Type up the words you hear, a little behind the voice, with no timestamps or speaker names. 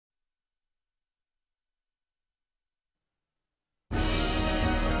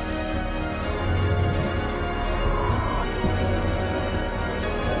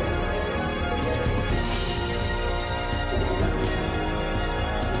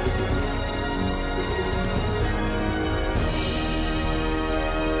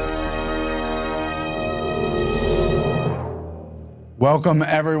Welcome,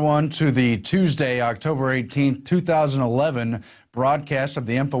 everyone, to the Tuesday, October 18th, 2011 broadcast of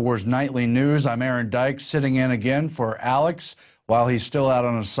the Infowars Nightly News. I'm Aaron Dykes, sitting in again for Alex while he's still out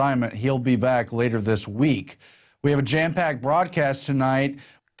on assignment. He'll be back later this week. We have a jam-packed broadcast tonight.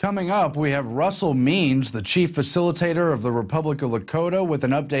 Coming up, we have Russell Means, the chief facilitator of the Republic of Lakota, with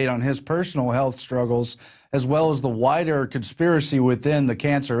an update on his personal health struggles, as well as the wider conspiracy within the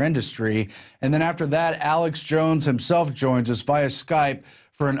cancer industry. And then after that, Alex Jones himself joins us via Skype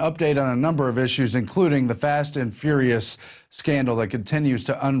for an update on a number of issues, including the Fast and Furious scandal that continues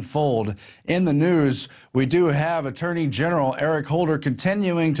to unfold. In the news, we do have Attorney General Eric Holder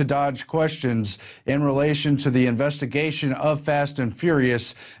continuing to dodge questions in relation to the investigation of Fast and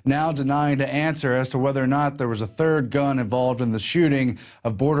Furious, now denying to answer as to whether or not there was a third gun involved in the shooting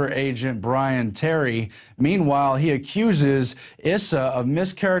of border agent Brian Terry. Meanwhile, he accuses ISA of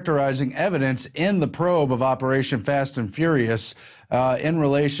mischaracterizing evidence in the probe of Operation Fast and Furious in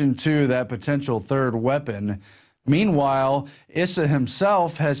relation to that potential third weapon. Meanwhile, ISA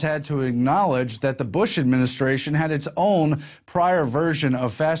himself has had to acknowledge that the Bush administration had its own prior version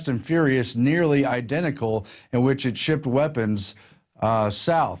of Fast and Furious, nearly identical, in which it shipped weapons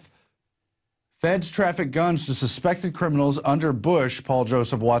south. Feds traffic guns to suspected criminals under Bush, Paul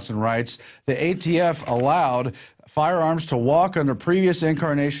Joseph Watson writes. The ATF allowed firearms to walk under previous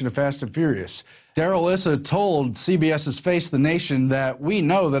incarnation of Fast and Furious. Darrell Issa told CBS's Face the Nation that we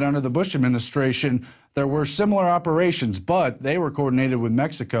know that under the Bush administration there were similar operations, but they were coordinated with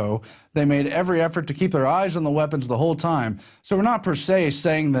Mexico. They made every effort to keep their eyes on the weapons the whole time. So we're not per se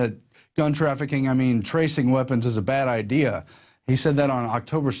saying that gun trafficking, tracing weapons is a bad idea. He said that on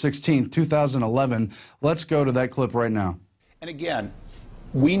October 16, 2011. Let's go to that clip right now. And again,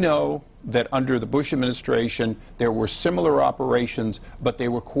 we know that under the Bush administration there were similar operations, but they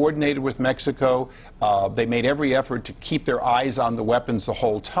were coordinated with Mexico. They made every effort to keep their eyes on the weapons the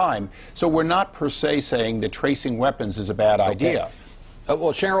whole time. So we're not per se saying that tracing weapons is a bad idea.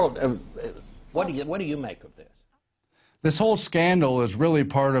 Well, Cheryl, what do you make of this? This whole scandal is really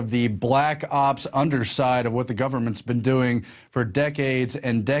part of the black ops underside of what the government's been doing for decades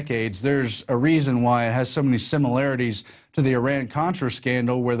and decades. There's a reason why it has so many similarities to the Iran-Contra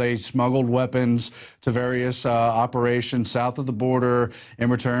scandal, where they smuggled weapons to various operations south of the border in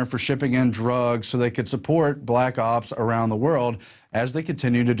return for shipping in drugs so they could support black ops around the world, as they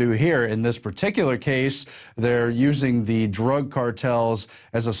continue to do here. In this particular case, they're using the drug cartels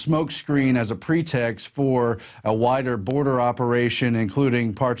as a smokescreen, as a pretext for a wider border operation,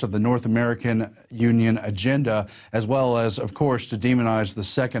 including parts of the North American Union agenda, as well as, of course, to demonize the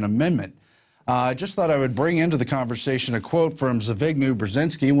Second Amendment. I just thought I would bring into the conversation a quote from Zbigniew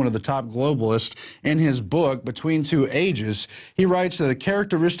Brzezinski, one of the top globalists, in his book, Between Two Ages. He writes that a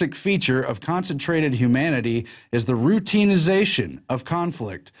characteristic feature of concentrated humanity is the routinization of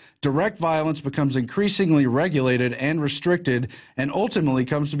conflict. Direct violence becomes increasingly regulated and restricted, and ultimately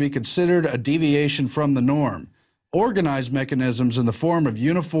comes to be considered a deviation from the norm. Organized mechanisms in the form of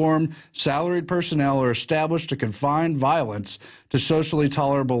uniformed, salaried personnel are established to confine violence to socially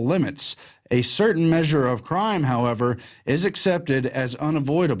tolerable limits. A certain measure of crime, however, is accepted as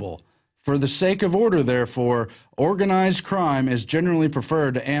unavoidable. For the sake of order, therefore, organized crime is generally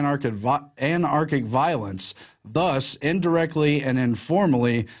preferred to anarchic violence, thus indirectly and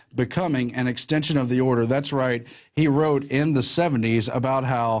informally becoming an extension of the order. That's right. He wrote in the 70s about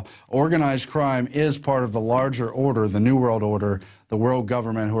how organized crime is part of the larger order, the New World Order, the world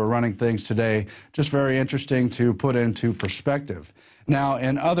government who are running things today. Just very interesting to put into perspective. Now,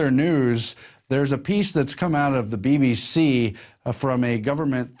 in other news, there's a piece that's come out of the BBC from a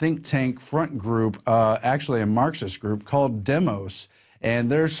government think tank front group, actually a Marxist group called Demos.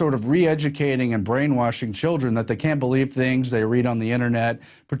 And they're sort of re-educating and brainwashing children that they can't believe things they read on the internet,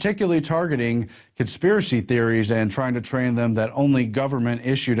 particularly targeting conspiracy theories and trying to train them that only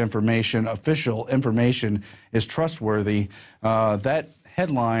government-issued information, official information, is trustworthy. That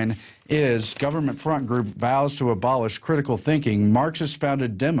headline is Government Front Group Vows to Abolish Critical Thinking.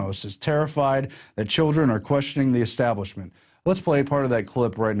 Marxist-founded Demos is terrified that children are questioning the establishment. Let's play part of that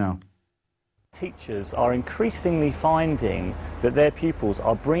clip right now. Teachers are increasingly finding that their pupils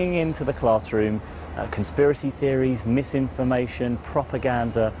are bringing into the classroom conspiracy theories, misinformation,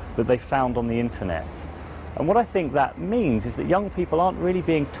 propaganda that they found on the internet. And what I think that means is that young people aren't really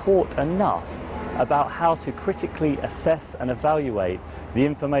being taught enough about how to critically assess and evaluate the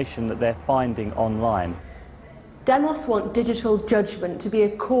information that they're finding online. Demos want digital judgment to be a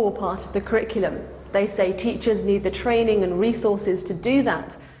core part of the curriculum. They say teachers need the training and resources to do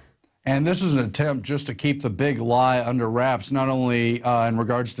that. And this is an attempt just to keep the big lie under wraps, not only in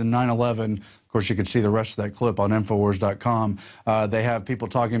regards to 9/11, course, you can see the rest of that clip on Infowars.com. They have people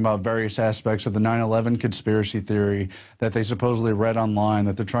talking about various aspects of the 9/11 conspiracy theory that they supposedly read online,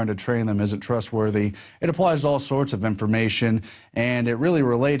 that they're trying to train them isn't trustworthy. It applies to all sorts of information, and it really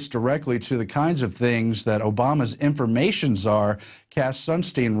relates directly to the kinds of things that Obama's information czar, Cass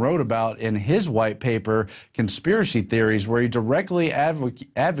Sunstein, wrote about in his white paper, Conspiracy Theories, where he directly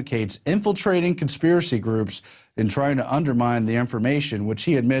advocates infiltrating conspiracy groups in trying to undermine the information, which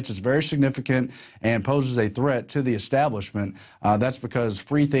he admits is very significant and poses a threat to the establishment. That's because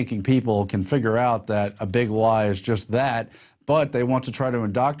free-thinking people can figure out that a big lie is just that, but they want to try to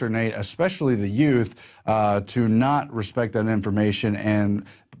indoctrinate, especially the youth, to not respect that information and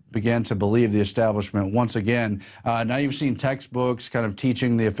began to believe the establishment once again. Now you've seen textbooks kind of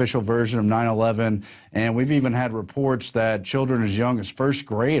teaching the official version of 9/11, and we've even had reports that children as young as first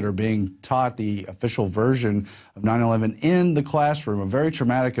grade are being taught the official version of 9/11 in the classroom, a very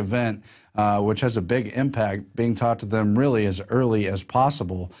traumatic event, which has a big impact, being taught to them really as early as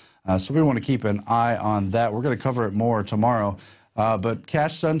possible. So we want to keep an eye on that. We're going to cover it more tomorrow. But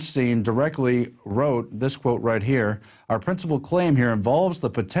Cass Sunstein directly wrote this quote right here: "Our principal claim here involves the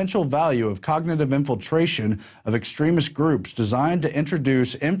potential value of cognitive infiltration of extremist groups designed to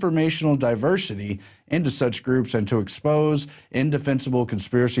introduce informational diversity into such groups and to expose indefensible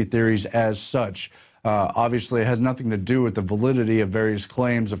conspiracy theories as such." Obviously, it has nothing to do with the validity of various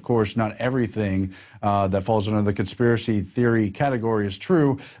claims. Of course, not everything that falls under the conspiracy theory category is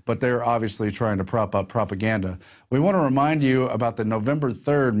true, but they're obviously trying to prop up propaganda. We want to remind you about the November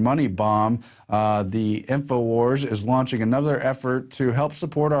 3rd money bomb. The Infowars is launching another effort to help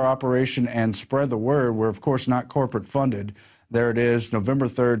support our operation and spread the word. We're, of course, not corporate funded. There it is, November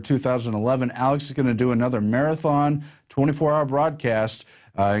 3rd, 2011. Alex is going to do another marathon 24-hour broadcast,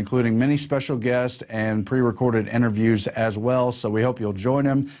 including many special guests and pre-recorded interviews as well. So we hope you'll join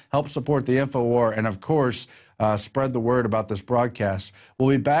him, help support the Infowar, and of course, spread the word about this broadcast. We'll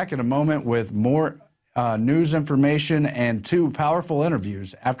be back in a moment with more news information and 2 powerful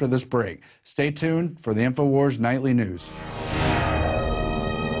interviews after this break. Stay tuned for the Infowars Nightly News.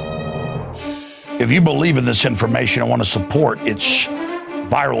 If you believe in this information and want to support its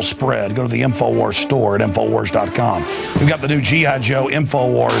viral spread, go to the Infowars store at Infowars.com. We've got the new G.I. Joe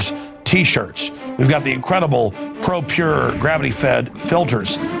Infowars t-shirts. We've got the incredible Pro Pure gravity-fed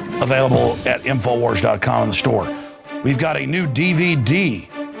filters available at Infowars.com in the store. We've got a new DVD,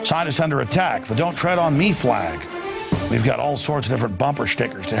 Scientists Under Attack, the Don't Tread on Me flag. We've got all sorts of different bumper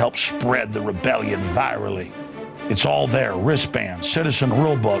stickers to help spread the rebellion virally. It's all there, wristbands, citizen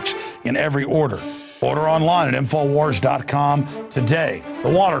rule books in every order. Order online at Infowars.com today. The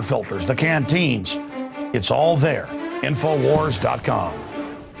water filters, the canteens, it's all there. Infowars.com.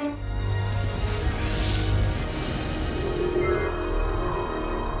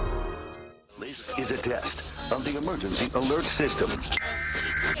 This is a test of the emergency alert system.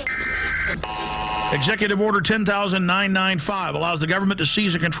 Executive Order 10,995 allows the government to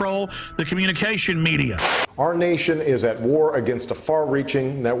seize and control the communication media. Our nation is at war against a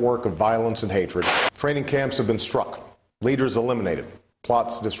far-reaching network of violence and hatred. Training camps have been struck, leaders eliminated,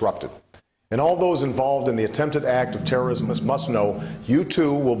 plots disrupted. And all those involved in the attempted act of terrorism must know you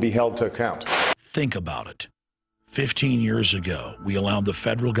too will be held to account. Think about it. 15 years ago, we allowed the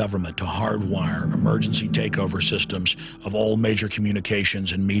federal government to hardwire emergency takeover systems of all major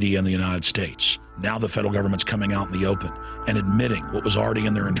communications and media in the United States. Now the federal government's coming out in the open and admitting what was already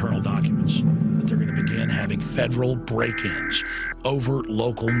in their internal documents, that they're going to begin having federal break-ins over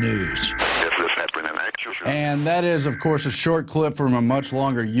local news. And that is, of course, a short clip from a much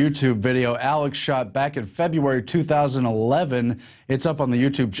longer YouTube video Alex shot back in February 2011. It's up on the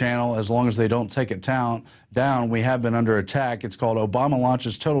YouTube channel as long as they don't take it down. We have been under attack. It's called Obama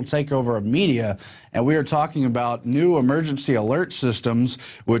Launches Total Takeover of Media. And we are talking about new emergency alert systems,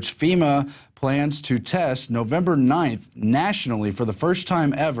 which FEMA plans to test November 9th nationally for the first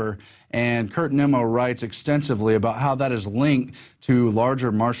time ever. And Kurt Nimmo writes extensively about how that is linked to larger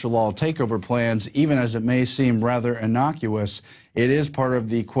martial law takeover plans, even as it may seem rather innocuous. It is part of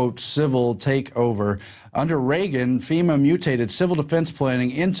the, quote, civil takeover. Under Reagan, FEMA mutated civil defense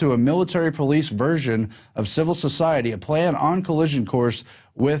planning into a military police version of civil society, a plan on collision course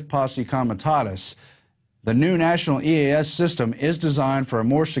with posse comitatus. The new national EAS system is designed for a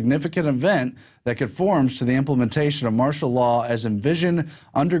more significant event that conforms to the implementation of martial law as envisioned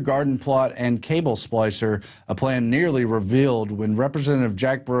under Garden Plot and Cable Splicer, a plan nearly revealed when Representative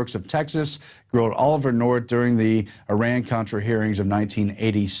Jack Brooks of Texas grilled Oliver North during the Iran-Contra hearings of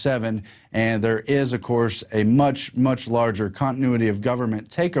 1987. And there is, of course, a much, much larger continuity of government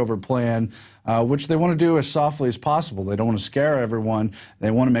takeover plan, which they want to do as softly as possible. They don't want to scare everyone.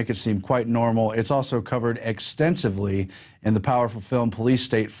 They want to make it seem quite normal. It's also covered extensively in the powerful film Police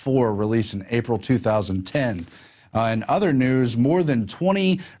State 4, released in April 2010. In other news, more than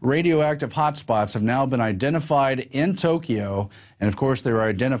 20 radioactive hotspots have now been identified in Tokyo. And of course, they were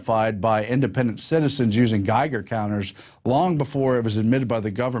identified by independent citizens using Geiger counters long before it was admitted by the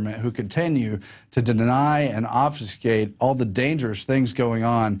government, who continue to deny and obfuscate all the dangerous things going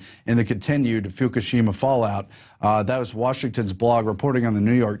on in the continued Fukushima fallout. That was Washington's blog reporting on the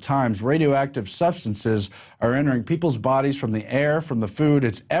New York Times. Radioactive substances are entering people's bodies from the air, from the food.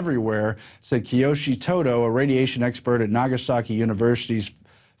 It's everywhere, said Kiyoshi Todo, a radiation expert at Nagasaki University's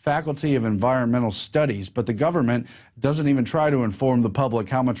Faculty of Environmental Studies. But the government doesn't even try to inform the public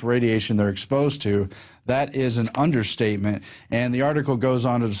how much radiation they're exposed to. That is an understatement. And the article goes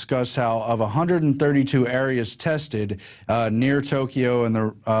on to discuss how of 132 areas tested near Tokyo and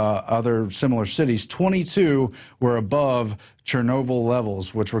the other similar cities, 22 were above Chernobyl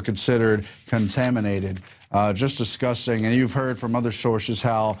levels, which were considered contaminated. Just discussing, and you've heard from other sources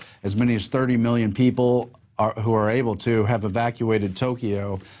how as many as 30 million people who are able to have evacuated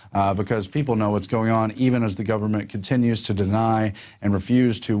Tokyo because people know what's going on, even as the government continues to deny and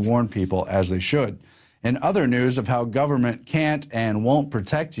refuse to warn people as they should. In other news of how government can't and won't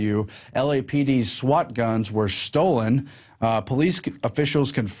protect you, LAPD's SWAT guns were stolen. Police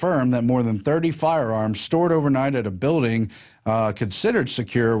officials confirmed that more than 30 firearms stored overnight at a building considered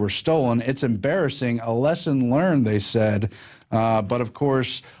secure were stolen. It's embarrassing, a lesson learned, they said. But of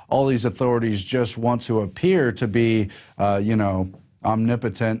course, all these authorities just want to appear to be, you know,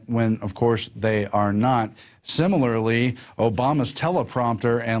 omnipotent when, of course, they are not. Similarly, Obama's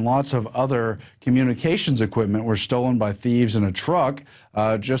teleprompter and lots of other communications equipment were stolen by thieves in a truck,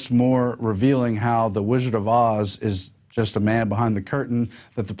 just more revealing how the Wizard of Oz is just a man behind the curtain,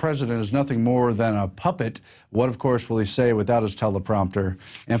 that the president is nothing more than a puppet. What, of course, will he say without his teleprompter?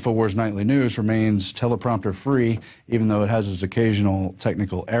 Infowars Nightly News remains teleprompter free, even though it has its occasional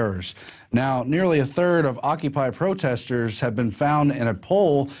technical errors. Now, nearly a third of Occupy protesters have been found in a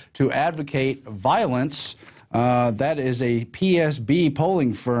poll to advocate violence. That is a PSB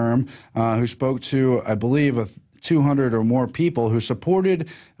polling firm who spoke to, I believe, 200 or more people who supported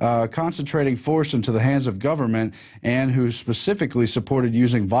concentrating force into the hands of government and who specifically supported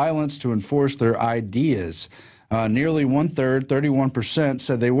using violence to enforce their ideas. Nearly one-third, 31%,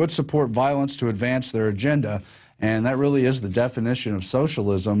 said they would support violence to advance their agenda. And that really is the definition of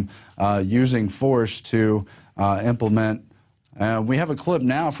socialism, using force to implement. We have a clip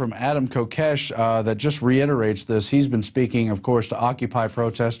now from Adam Kokesh that just reiterates this. He's been speaking, of course, to Occupy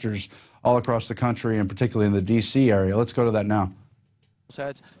protesters all across the country, and particularly in the D.C. area. Let's go to that now.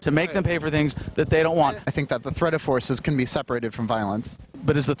 To make them pay for things that they don't want. I think that the threat of forces can be separated from violence.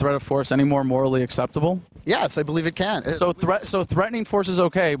 But is the threat of force any more morally acceptable? Yes, I believe it can. So threatening force is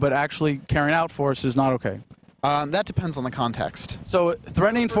okay, but actually carrying out force is not okay? That depends on the context. So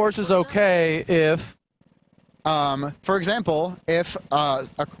threatening force is okay if... for example, if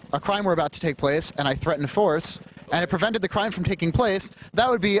a crime were about to take place and I threatened force, and it prevented the crime from taking place, that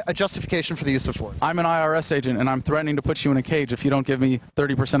would be a justification for the use of force. I'm an IRS agent, and I'm threatening to put you in a cage if you don't give me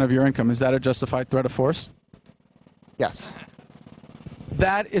 30% of your income. Is that a justified threat of force? Yes.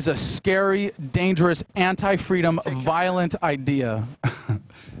 That is a scary, dangerous, anti-freedom, violent idea.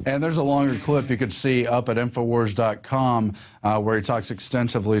 And there's a longer clip you could see up at Infowars.com where he talks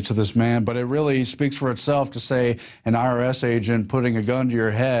extensively to this man. But it really speaks for itself to say an IRS agent putting a gun to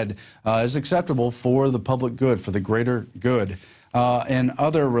your head is acceptable for the public good, for the greater good. In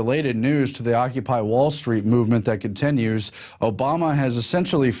other related news to the Occupy Wall Street movement that continues, Obama has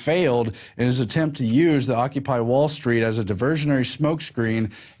essentially failed in his attempt to use the Occupy Wall Street as a diversionary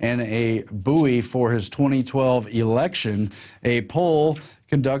smokescreen and a buoy for his 2012 election. A poll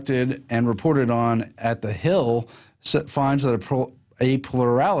conducted and reported on at The Hill finds that a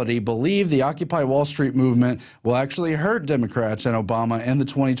plurality believe the Occupy Wall Street movement will actually hurt Democrats and Obama in the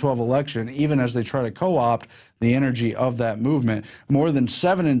 2012 election, even as they try to co-opt the energy of that movement. More than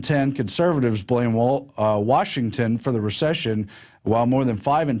 7 in 10 conservatives blame Washington for the recession, while more than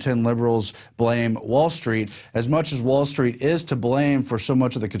 5 in 10 liberals blame Wall Street. As much as Wall Street is to blame for so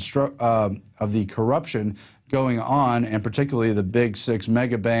much of the corruption going on, and particularly the big 6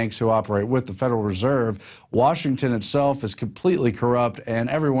 mega banks who operate with the Federal Reserve, Washington itself is completely corrupt, and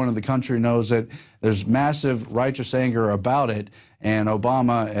everyone in the country knows it. There's massive righteous anger about it, and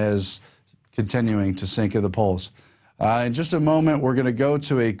Obama is continuing to sink at the polls. In just a moment, we're going to go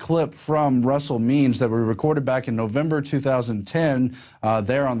to a clip from Russell Means that we recorded back in November 2010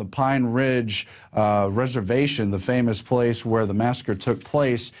 there on the Pine Ridge Reservation, the famous place where the massacre took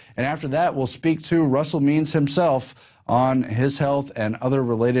place. And after that, we'll speak to Russell Means himself on his health and other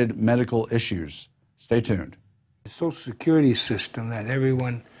related medical issues. Stay tuned. The Social Security system that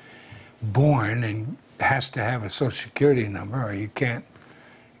everyone born and has to have a Social Security number, or you can't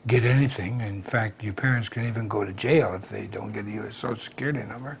get anything. In fact, your parents can even go to jail if they don't get you a Social Security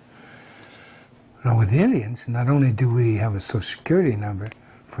number. Now, with Indians, not only do we have a Social Security number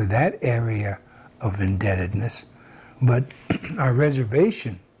for that area of indebtedness, but our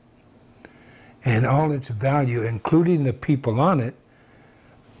reservation and all its value, including the people on it,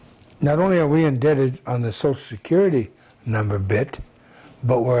 not only are we indebted on the Social Security number bit,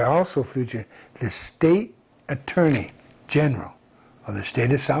 but we're also featuring the state attorney general of the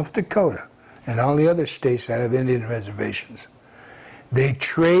state of South Dakota and all the other states that have Indian reservations. They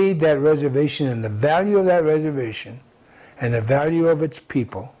trade that reservation and the value of that reservation and the value of its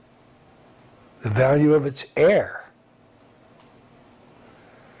people, the value of its air,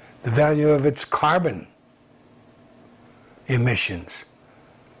 the value of its carbon emissions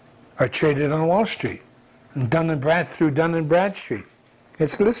are traded on Wall Street and through Dun & Bradstreet.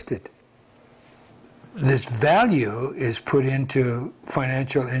 It's listed. This value is put into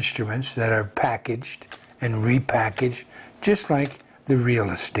financial instruments that are packaged and repackaged, just like the real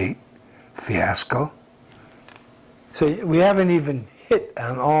estate fiasco. So we haven't even hit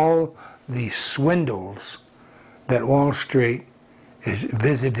on all the swindles that Wall Street is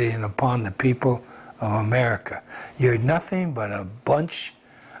visiting upon the people of America. You're nothing but a bunch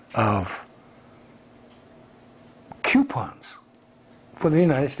of coupons for the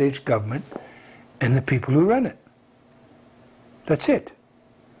United States government and the people who run it. That's it.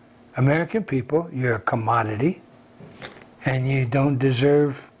 American people, you're a commodity, and you don't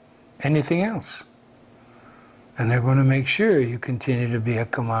deserve anything else. And they're going to make sure you continue to be a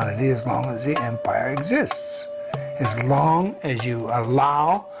commodity as long as the empire exists. As long as you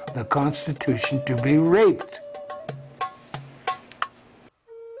allow the Constitution to be raped.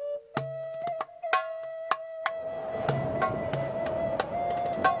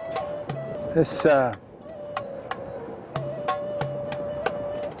 This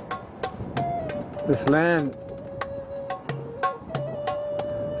land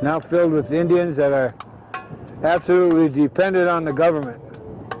now filled with Indians that are absolutely dependent on the government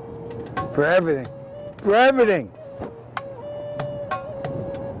for everything. For everything!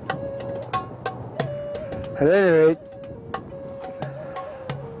 At any rate,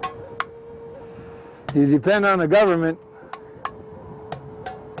 you depend on the government,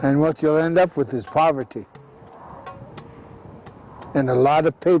 and what you'll end up with is poverty and a lot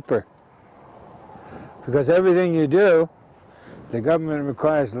of paper. Because everything you do, the government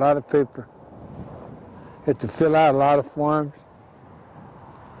requires a lot of paper. You have to fill out a lot of forms.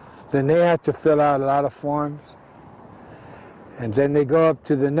 Then they have to fill out a lot of forms. And then they go up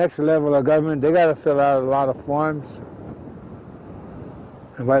to the next level of government, they got to fill out a lot of forms.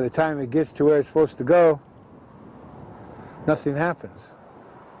 And by the time it gets to where it's supposed to go, nothing happens.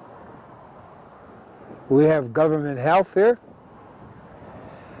 We have government health here.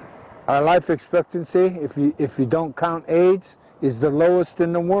 Our life expectancy, if you don't count AIDS, is the lowest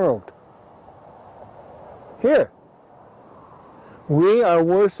in the world. Here. We are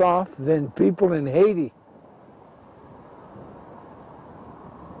worse off than people in Haiti.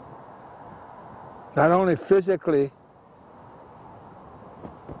 Not only physically,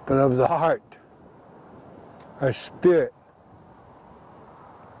 but of the heart, our spirit,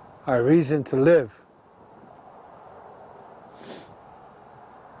 our reason to live.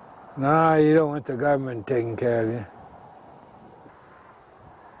 No, you don't want the government taking care of you.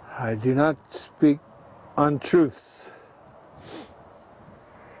 I do not speak untruths.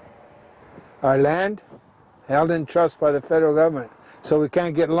 Our land held in trust by the federal government, so we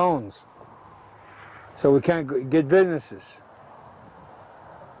can't get loans, so we can't get businesses.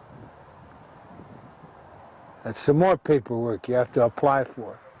 That's some more paperwork you have to apply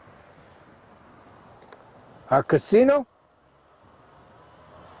for. Our casino,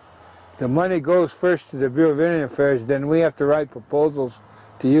 the money goes first to the Bureau of Indian Affairs, then we have to write proposals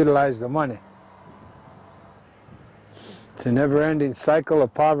to utilize the money. It's a never-ending cycle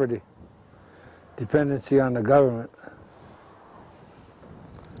of poverty, dependency on the government.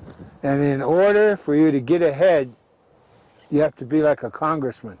 And in order for you to get ahead, you have to be like a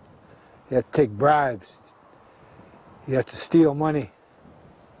congressman. You have to take bribes. You have to steal money.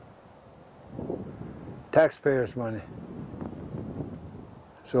 Taxpayers' money.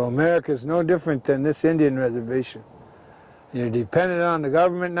 So America is no different than this Indian reservation. You're dependent on the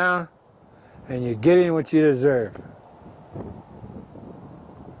government now, and you're getting what you deserve.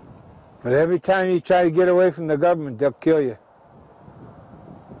 But every time you try to get away from the government, they'll kill you.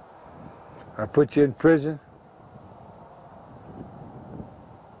 Or put you in prison.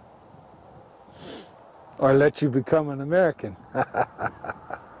 Or let you become an American.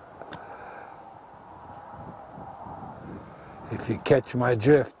 If you catch my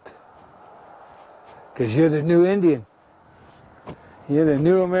drift. Because you're the new Indian. You're the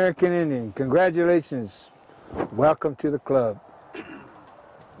new American Indian. Congratulations. Welcome to the club.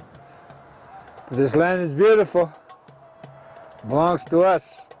 But this land is beautiful. It belongs to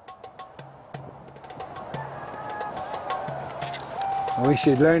us. And we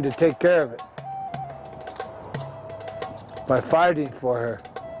should learn to take care of it by fighting for her.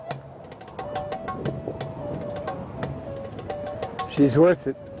 She's worth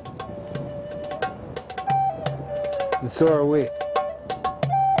it. And so are we.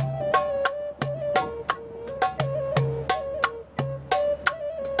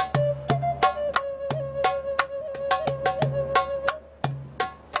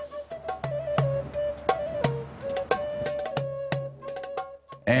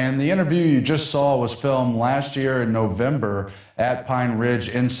 And the interview you just saw was filmed last year in November at Pine Ridge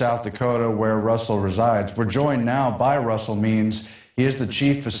in South Dakota, where Russell resides. We're joined now by Russell Means. He is the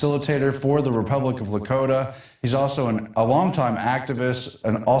chief facilitator for the Republic of Lakota. He's also a longtime activist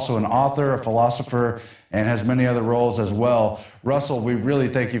and also an author, a philosopher, and has many other roles as well. Russell, we really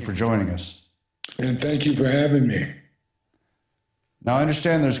thank you for joining us. And thank you for having me. Now, I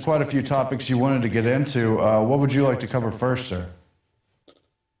understand there's quite a few topics you wanted to get into. What would you like to cover first, sir?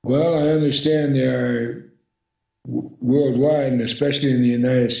 Well, I understand there are worldwide, and especially in the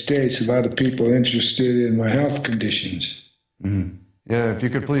United States, a lot of people interested in my health conditions. Mm-hmm. Yeah, if you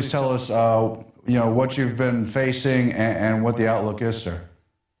could please tell us, what you've been facing and what the outlook is, sir.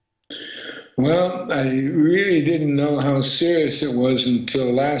 Well, I really didn't know how serious it was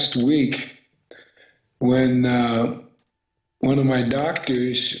until last week when one of my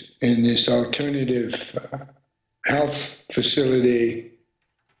doctors in this alternative health facility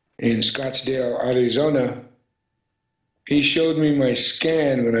in Scottsdale, Arizona, he showed me my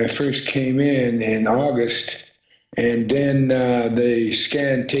scan when I first came in August, and then the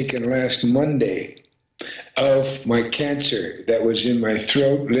scan taken last Monday of my cancer that was in my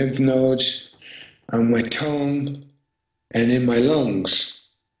throat, lymph nodes, on my tongue, and in my lungs,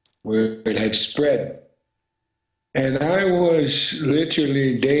 where it had spread. And I was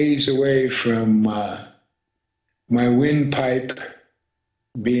literally days away from my windpipe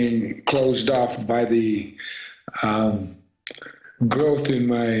being closed off by the growth in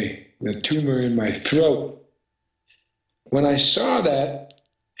the tumor in my throat. When I saw that,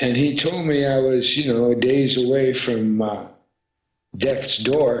 and he told me I was, days away from death's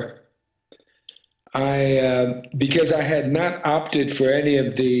door, because I had not opted for any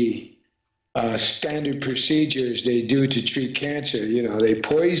of the standard procedures they do to treat cancer. They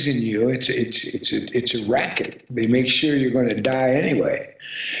poison you. It's a racket. They make sure you're going to die anyway.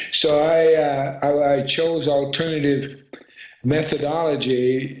 So I chose alternative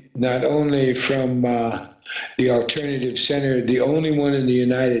methodology, not only from the Alternative Center, the only one in the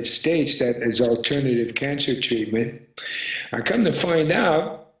United States that is alternative cancer treatment. I come to find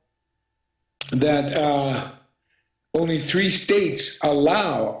out that only 3 states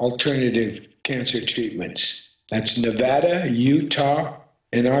allow alternative cancer treatments. That's Nevada, Utah,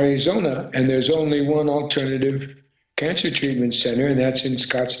 and Arizona. And there's only one alternative cancer treatment center, and that's in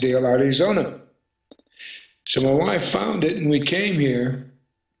Scottsdale, Arizona. So my wife found it, and we came here.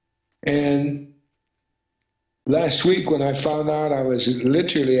 And last week when I found out I was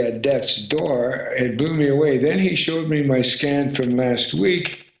literally at death's door, it blew me away. Then he showed me my scan from last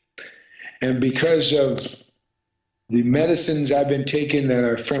week. And because of the medicines I've been taking that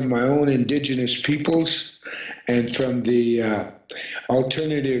are from my own indigenous peoples and from the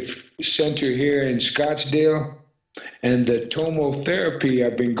alternative center here in Scottsdale and the tomotherapy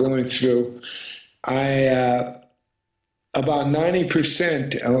I've been going through, about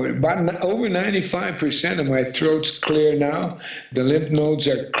 90%, over 95% of my throat's clear now. The lymph nodes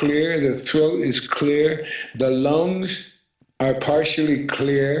are clear. The throat is clear. The lungs are partially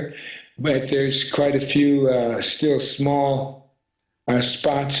clear. but there's quite a few still small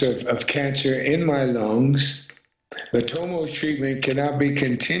spots of cancer in my lungs. The tomo treatment cannot be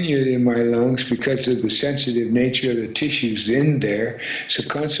continued in my lungs because of the sensitive nature of the tissues in there. So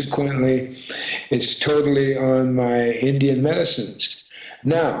consequently, it's totally on my Indian medicines.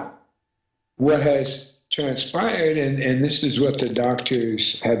 Now, what has transpired, and this is what the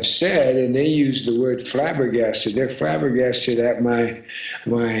doctors have said, and they use the word flabbergasted. They're flabbergasted at my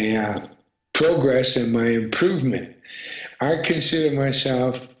progress and my improvement. I consider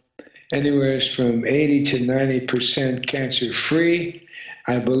myself anywhere from 80 to 90% cancer-free,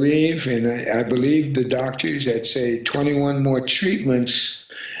 I believe, and I believe the doctors that say 21 more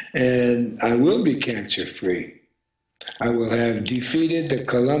treatments, and I will be cancer-free. I will have defeated the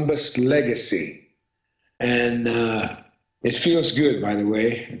Columbus legacy. And it feels good, by the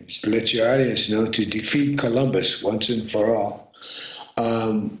way, just to let your audience know, to defeat Columbus once and for all.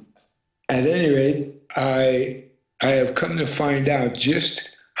 At any rate, I have come to find out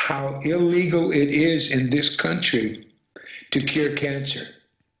just how illegal it is in this country to cure cancer.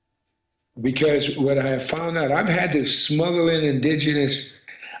 Because what I have found out, I've had to smuggle in indigenous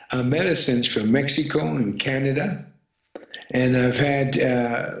medicines from Mexico and Canada. And I've had,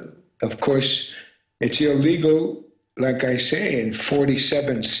 of course, it's illegal, like I say, in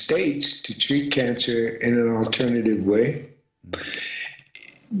 47 states to treat cancer in an alternative way.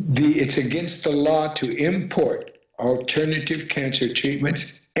 It's against the law to import alternative cancer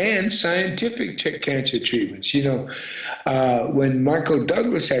treatments and scientific cancer treatments. You know, when Michael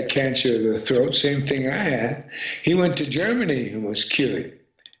Douglas had cancer of the throat, same thing I had, he went to Germany and was cured.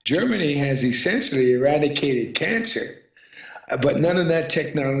 Germany has essentially eradicated cancer, but none of that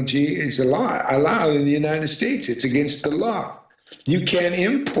technology is allowed in the United States. It's against the law. You can't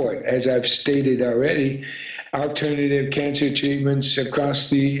import, as I've stated already, alternative cancer treatments across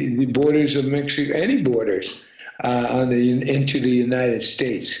the borders of Mexico, any borders, into the United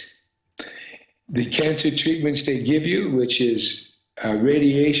States. The cancer treatments they give you, which is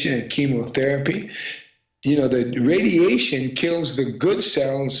radiation and chemotherapy, you know, the radiation kills the good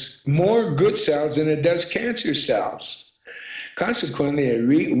cells, more good cells than it does cancer cells. Consequently,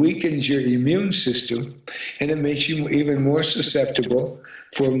 it weakens your immune system, and it makes you even more susceptible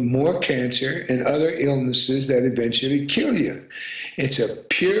for more cancer and other illnesses that eventually kill you. It's a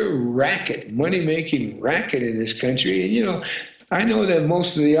pure racket, money-making racket in this country. And, you know, I know that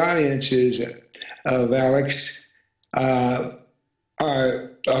most of the audiences of Alex are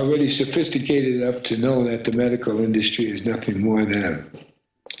already sophisticated enough to know that the medical industry is nothing more than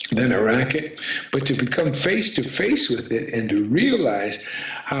a racket. But to become face-to-face with it and to realize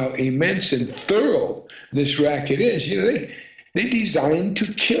how immense and thorough this racket is, you know, they designed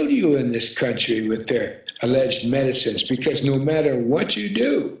to kill you in this country with their alleged medicines, because no matter what you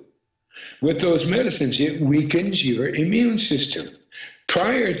do with those medicines, it weakens your immune system.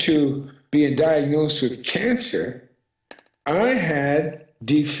 Prior to being diagnosed with cancer, I had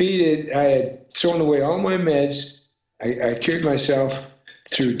thrown away all my meds. I cured myself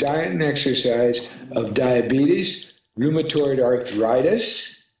through diet and exercise of diabetes, rheumatoid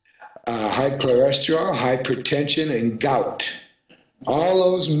arthritis, high cholesterol, hypertension, and gout. All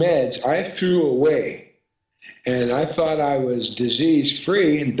those meds I threw away. And I thought I was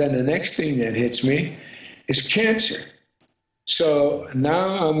disease-free, and then the next thing that hits me is cancer. So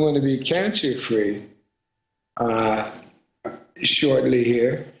now I'm going to be cancer-free shortly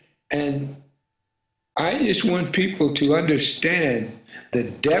here. And I just want people to understand the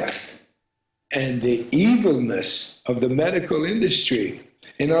depth and the evilness of the medical industry.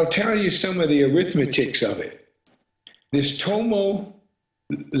 And I'll tell you some of the arithmetics of it. This Tomo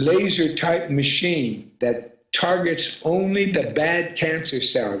laser-type machine that targets only the bad cancer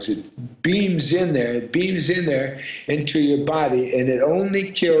cells. It beams in there into your body, and it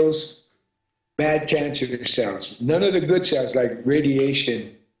only kills bad cancer cells. None of the good cells like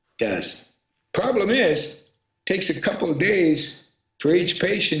radiation does. Problem is, it takes a couple of days for each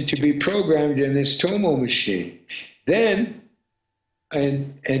patient to be programmed in this Tomo machine. Then,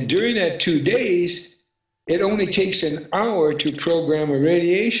 and during that 2 days, it only takes an hour to program a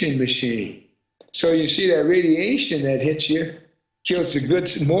radiation machine. So you see that radiation that hits you kills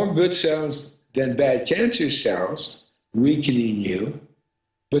more good cells than bad cancer cells, weakening you.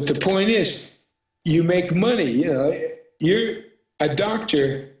 But the point is, you make money. You know, you're a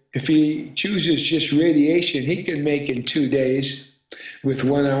doctor. If he chooses just radiation, he can make in 2 days with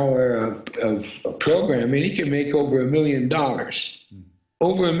 1 hour of programming. He can make over $1 million,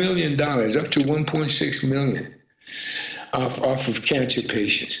 over $1 million, up to 1.6 million. Off of cancer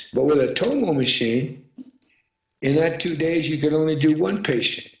patients. But with a Tomo machine, in that 2 days, you can only do one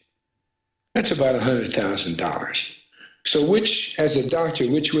patient. That's about $100,000. So as a doctor,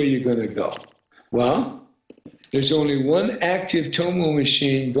 which way are you going to go? Well, there's only one active tomo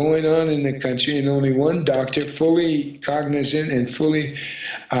machine going on in the country, and only one doctor fully cognizant and fully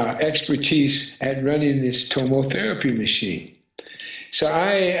expertise at running this tomotherapy machine. So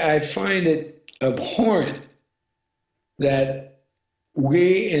I find it abhorrent that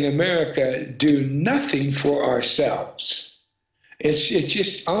we in America do nothing for ourselves. It's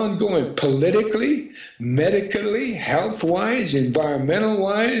just ongoing politically, medically, health-wise,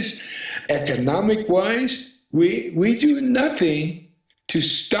 environmental-wise, economic-wise. We do nothing to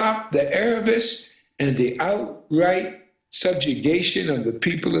stop the avarice and the outright subjugation of the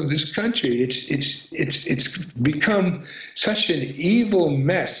people of this country. It's become such an evil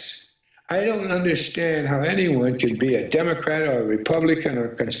mess. I don't understand how anyone can be a Democrat or a Republican or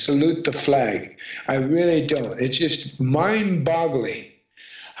can salute the flag. I really don't. It's just mind-boggling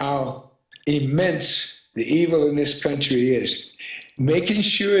how immense the evil in this country is. Making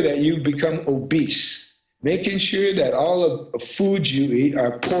sure that you become obese, making sure that all of the foods you eat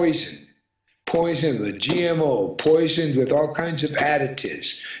are poisoned with GMO, poisoned with all kinds of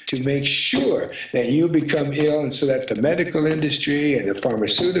additives to make sure that you become ill, and so that the medical industry and the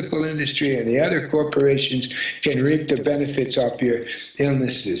pharmaceutical industry and the other corporations can reap the benefits of your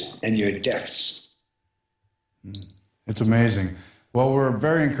illnesses and your deaths. It's amazing. Well, we're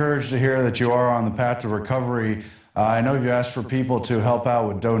very encouraged to hear that you are on the path to recovery. I know you asked for people to help out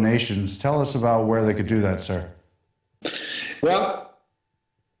with donations. Tell us about where they could do that, sir. Well,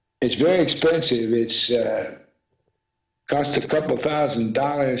 it's very expensive. It's cost a couple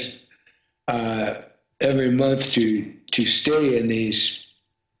 $1,000 every month to stay in these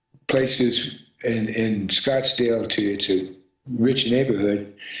places in Scottsdale. It's a rich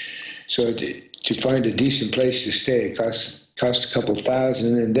neighborhood, so to find a decent place to stay, it costs a couple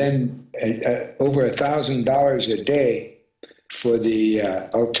 $1,000, and then over $1,000 a day for the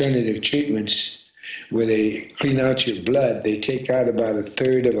alternative treatments, where they clean out your blood. They take out about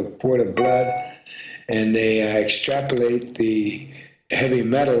 1/3 of a quart of blood, and they extrapolate the heavy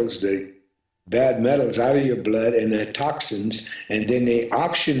metals, the bad metals out of your blood and the toxins, and then they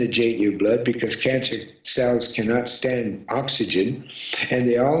oxygenate your blood because cancer cells cannot stand oxygen. And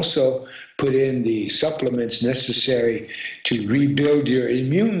they also put in the supplements necessary to rebuild your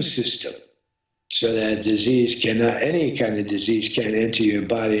immune system, so that any kind of disease can't enter your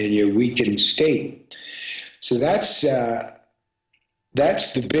body in your weakened state. So that's the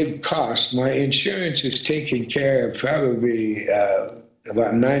big cost. My insurance is taking care of probably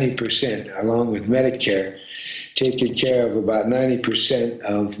about 90%, along with Medicare, taking care of about 90%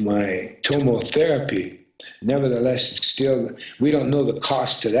 of my tomotherapy. Nevertheless, it's still, we don't know the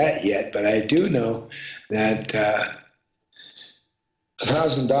cost to that yet, but I do know that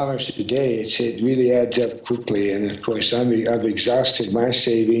 $1,000 a day, it really adds up quickly. And of course, I've exhausted my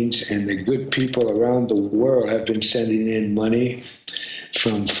savings, and the good people around the world have been sending in money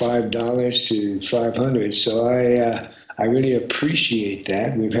from $5 to $500. So I really appreciate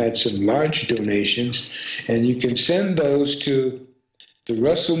that. We've had some large donations, and you can send those to the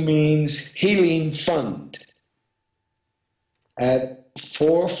Russell Means Healing Fund at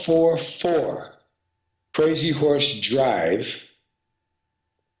 444 Crazy Horse Drive,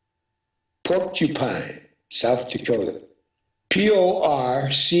 Porcupine, South Dakota.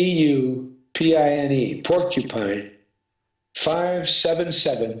 Porcupine, Porcupine,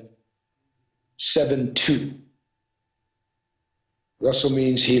 57772. Russell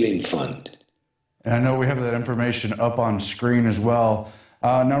Means Healing Fund. And I know we have that information up on screen as well.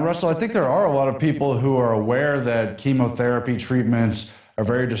 Now, Russell, I think there are a lot of people who are aware that chemotherapy treatments are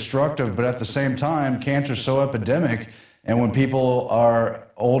very destructive, but at the same time, cancer is so epidemic. And when people are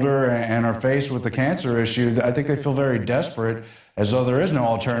older and are faced with the cancer issue, I think they feel very desperate, as though there is no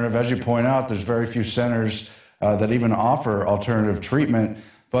alternative. As you point out, there's very few centers that even offer alternative treatment.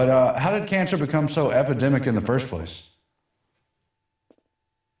 But how did cancer become so epidemic in the first place?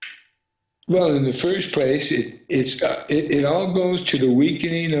 Well, in the first place, it all goes to the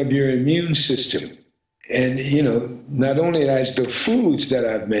weakening of your immune system. And, not only as the foods that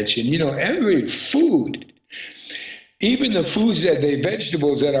I've mentioned, every food, even the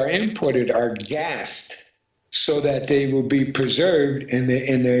vegetables that are imported are gassed so that they will be preserved, and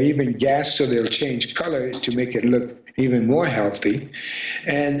they're even gassed so they'll change color to make it look even more healthy.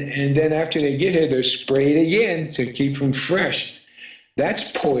 And then after they get here, they're sprayed again to keep them fresh.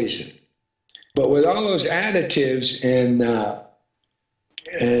 That's poison. But with all those additives and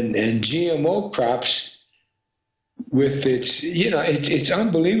GMO crops, with it's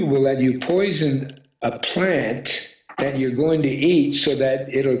unbelievable that you poison a plant that you're going to eat so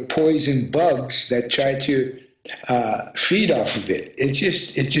that it'll poison bugs that try to feed off of it. It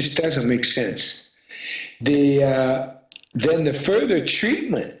just doesn't make sense. Then the further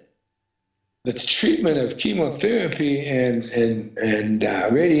treatment, the treatment of chemotherapy and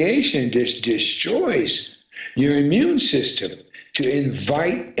radiation just destroys your immune system to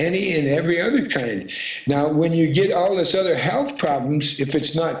invite any and every other kind. Now, when you get all this other health problems, if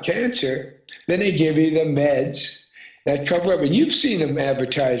it's not cancer, then they give you the meds that cover up. And you've seen them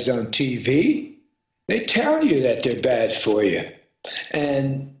advertised on TV. They tell you that they're bad for you.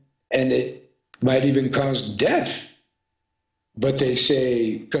 And it might even cause death. But they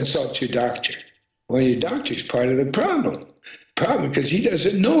say, consult your doctor. Well, your doctor's part of the problem. Because he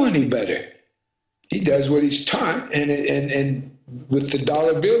doesn't know any better. He does what he's taught, and with the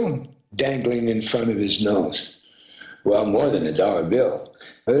dollar bill dangling in front of his nose. Well, more than a dollar bill.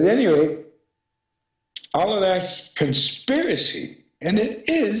 But at any rate, all of that's conspiracy. And it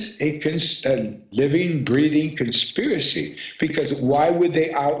is a living, breathing conspiracy. Because why would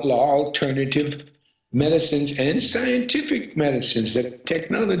they outlaw alternative medicines and scientific medicines, the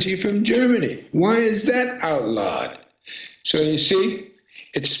technology from Germany? Why is that outlawed? So you see,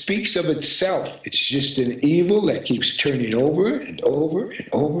 it speaks of itself. It's just an evil that keeps turning over and over and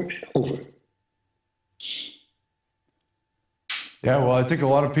over and over. Yeah, well, I think a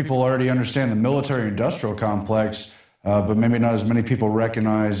lot of people already understand the military-industrial complex, but maybe not as many people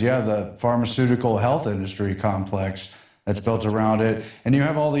recognize, the pharmaceutical health industry complex that's built around it. And you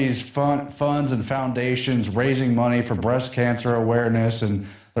have all these funds and foundations raising money for breast cancer awareness and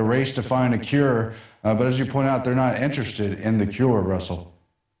the race to find a cure. But as you point out, they're not interested in the cure, Russell.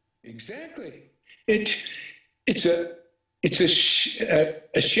 Exactly. It's a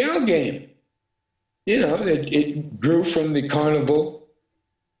shell game. You know, it grew from the carnival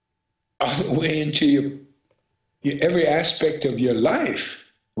all the way into your every aspect of your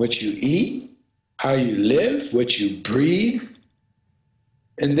life. What you eat, how you live, what you breathe.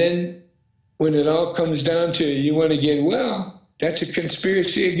 And then when it all comes down to you want to get well, that's a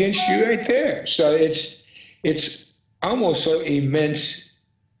conspiracy against you right there. So it's almost so immense,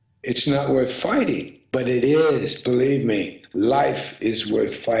 it's not worth fighting. But it is, believe me, life is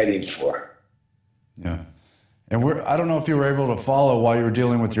worth fighting for. Yeah. And I don't know if you were able to follow while you were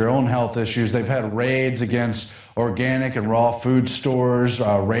dealing with your own health issues. They've had raids against organic and raw food stores,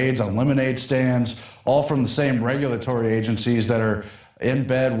 raids on lemonade stands, all from the same regulatory agencies that are in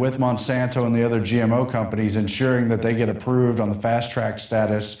bed with Monsanto and the other GMO companies, ensuring that they get approved on the fast track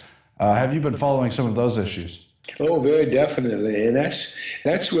status. Have you been following some of those issues? Oh, very definitely. And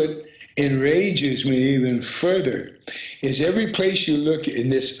that's what enrages me even further, is every place you look in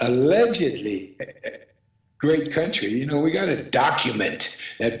this allegedly great country, you know, we got to document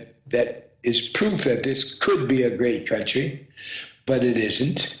that is proof that this could be a great country, but it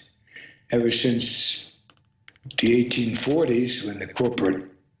isn't. Ever since the 1840s, when the corporate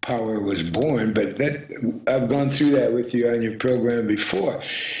power was born, but I've gone through that with you on your program before.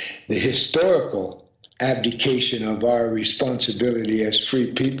 The historical abdication of our responsibility as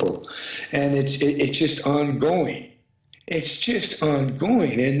free people, and it's just ongoing. It's just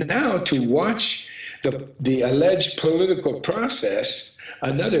ongoing, and now to watch the alleged political process,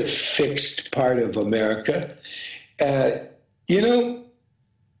 another fixed part of America. You know,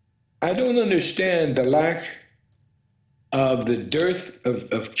 I don't understand the lack of the dearth of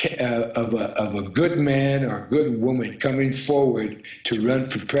a good man or a good woman coming forward to run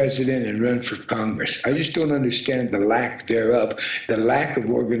for president and run for Congress. I just don't understand the lack thereof, the lack of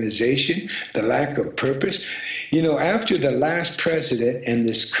organization, the lack of purpose. You know, after the last president and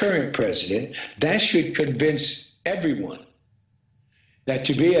this current president, that should convince everyone that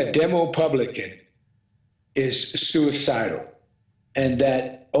to be a Demopublican is suicidal, and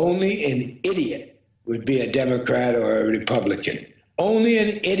that only an idiot would be a Democrat or a Republican. Only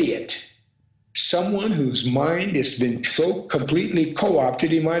an idiot. Someone whose mind has been so completely co-opted,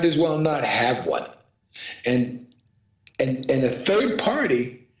 he might as well not have one. And a third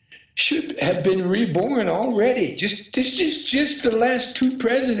party should have been reborn already. Just the last two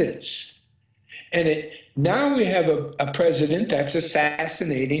presidents. And now we have a president that's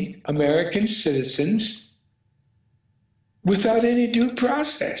assassinating American citizens without any due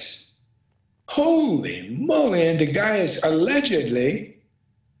process. Holy moly. And the guy is allegedly,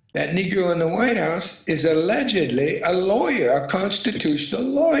 that Negro in the White House is allegedly a lawyer, a constitutional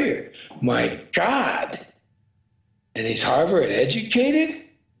lawyer. My God. And he's Harvard educated?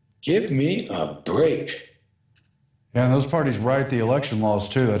 Give me a break. Yeah, and those parties write the election laws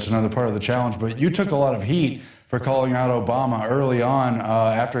too. That's another part of the challenge. But you took a lot of heat for calling out Obama early on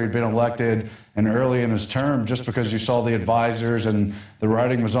after he'd been elected and early in his term, just because you saw the advisors and the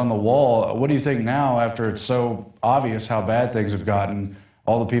writing was on the wall. What do you think now, after it's so obvious how bad things have gotten,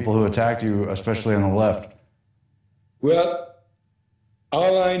 all the people who attacked you, especially on the left? Well,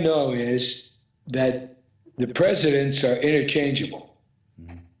 all I know is that the presidents are interchangeable.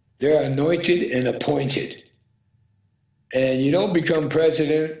 They're anointed and appointed. And you don't become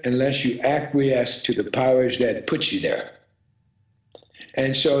president unless you acquiesce to the powers that put you there.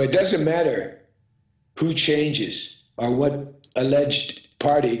 And so it doesn't matter who changes or what alleged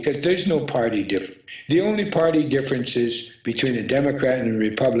party, because there's no party difference. The only party differences between a Democrat and a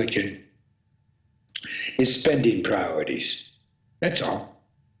Republican is spending priorities. That's all.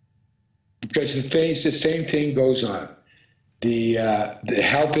 Because the same thing goes on. The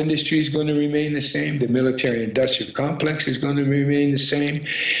health industry is going to remain the same. The military-industrial complex is going to remain the same.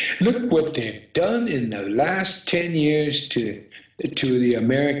 Look what they've done in the last 10 years to the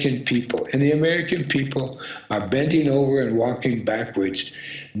American people. And the American people are bending over and walking backwards,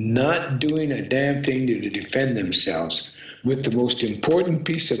 not doing a damn thing to defend themselves with the most important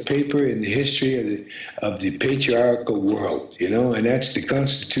piece of paper in the history of the patriarchal world, you know, and that's the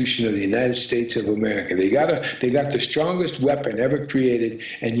Constitution of the United States of America. They got the strongest weapon ever created,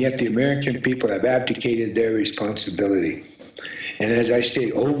 and yet the American people have abdicated their responsibility. And as I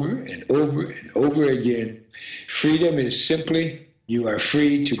state over and over and over again, freedom is simply you are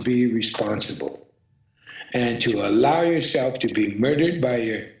free to be responsible. And to allow yourself to be murdered by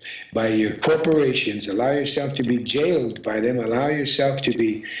your corporations, allow yourself to be jailed by them, allow yourself to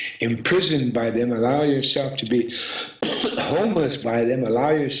be imprisoned by them, allow yourself to be homeless by them,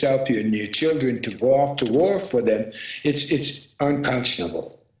 allow yourself and your children to go off to war for them, it's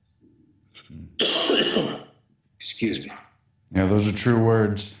unconscionable. Excuse me. Yeah, those are true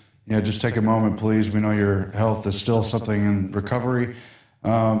words. Yeah, just take a moment, please. We know your health is still something in recovery.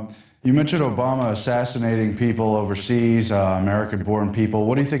 You mentioned Obama assassinating people overseas, American-born people.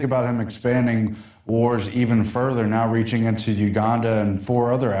 What do you think about him expanding wars even further, now reaching into Uganda and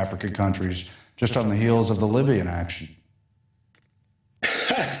 4 other African countries, just on the heels of the Libyan action?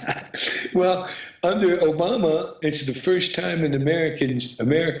 Well, under Obama, it's the first time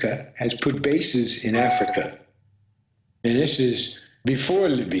America has put bases in Africa. And this is before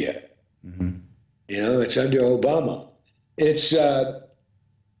Libya. Mm-hmm. You know, it's under Obama. It's...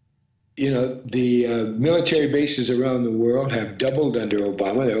 you know, the military bases around the world have doubled under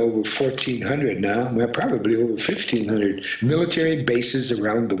Obama. There are over 1,400 now. Well, probably over 1,500 military bases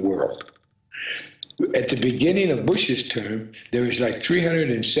around the world. At the beginning of Bush's term, there was like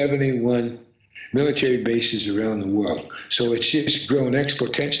 371 military bases around the world. So it's just grown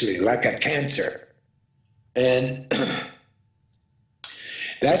exponentially, like a cancer. And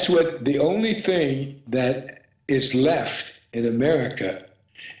that's what the only thing that is left in America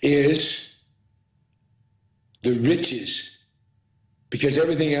is the riches, because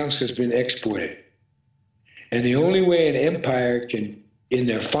everything else has been exported. And the only way an empire can, in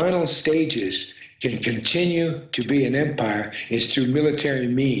their final stages, can continue to be an empire is through military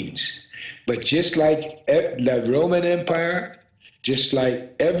means. But just like the Roman Empire, just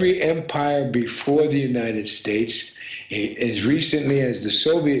like every empire before the United States, as recently as the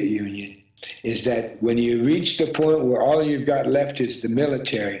Soviet Union, is that when you reach the point where all you've got left is the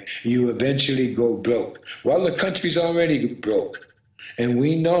military, you eventually go broke. Well, the country's already broke. And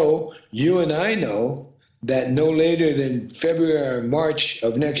we know, you and I know, that no later than February or March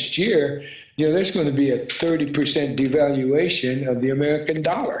of next year, you know, there's going to be a 30% devaluation of the American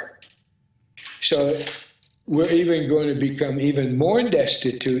dollar. So we're even going to become even more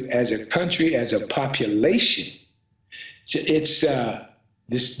destitute as a country, as a population. It's...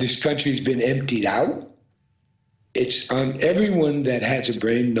 This country's been emptied out. It's on everyone that has a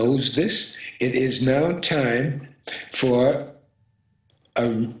brain knows this. It is now time for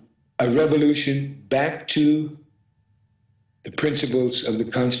a revolution back to the principles of the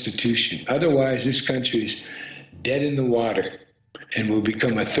Constitution. Otherwise, this country is dead in the water and will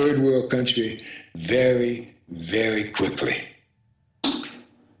become a third world country very, very quickly.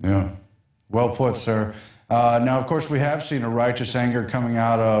 Yeah, well put, sir. Now, of course, we have seen a righteous anger coming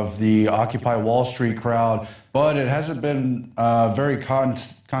out of the Occupy Wall Street crowd, but it hasn't been very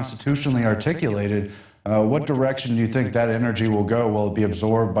constitutionally articulated. What direction do you think that energy will go? Will it be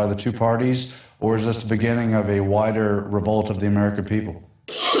absorbed by the 2 parties, or is this the beginning of a wider revolt of the American people?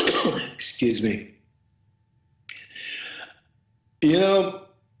 Excuse me. You know,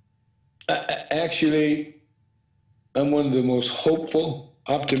 actually, I'm one of the most hopeful,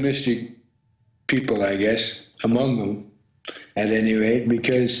 optimistic people, I guess, among them, at any rate,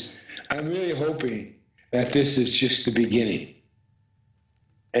 because I'm really hoping that this is just the beginning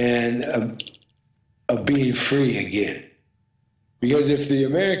and of being free again. Because if the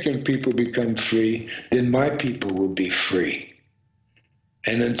American people become free, then my people will be free.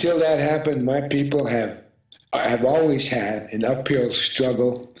 And until that happens, my people have always had an uphill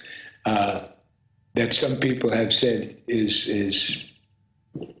struggle that some people have said is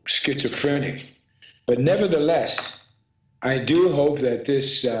schizophrenic. But nevertheless, I do hope that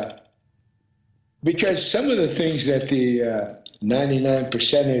this, because some of the things that the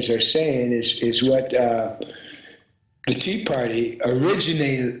 99%ers are saying is what the Tea Party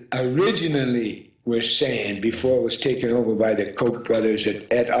originally was saying before it was taken over by the Koch brothers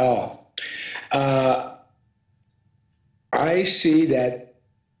et al. I see that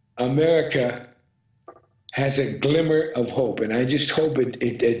America has a glimmer of hope, and I just hope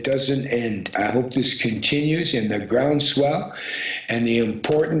it doesn't end. I hope this continues in the groundswell and the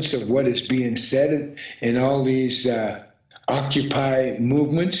importance of what is being said in all these Occupy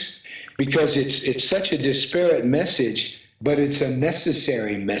movements, because it's such a disparate message, but it's a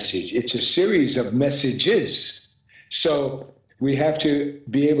necessary message. It's a series of messages. So we have to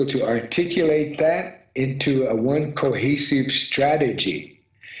be able to articulate that into one cohesive strategy.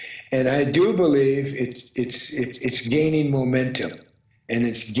 And I do believe it's gaining momentum, and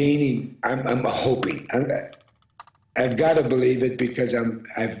it's gaining. I'm hoping. I've got to believe it because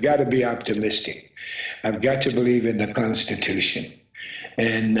I've got to be optimistic. I've got to believe in the Constitution,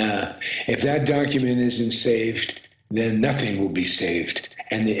 and if that document isn't saved, then nothing will be saved,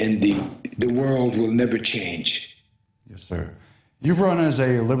 and the world will never change. Yes, sir. You've run as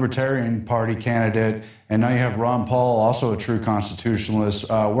a Libertarian Party candidate, and now you have Ron Paul, also a true constitutionalist,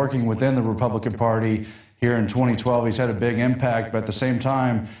 working within the Republican Party here in 2012. He's had a big impact, but at the same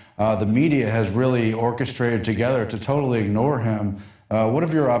time, the media has really orchestrated together to totally ignore him. What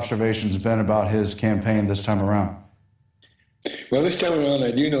have your observations been about his campaign this time around? Well, this time around,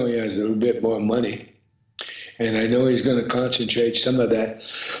 I do know he has a little bit more money, and I know he's going to concentrate some of that,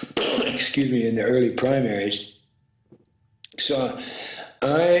 excuse me, in the early primaries. So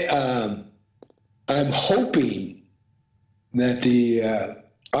I'm hoping that the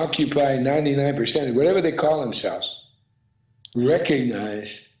Occupy 99%, whatever they call themselves,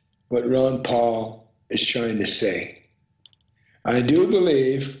 recognize what Ron Paul is trying to say. I do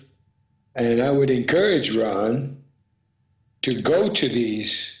believe, and I would encourage Ron to go to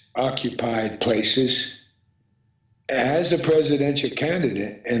these occupied places as a presidential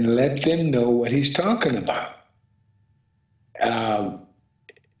candidate and let them know what he's talking about.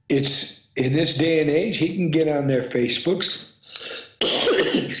 It's in this day and age, he can get on their Facebooks,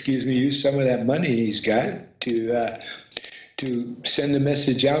 excuse me, use some of that money he's got to send a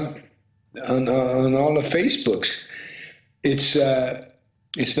message out on all the Facebooks. It's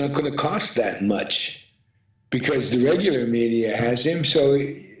not going to cost that much because the regular media has him. So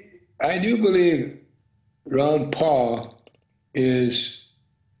I do believe Ron Paul is,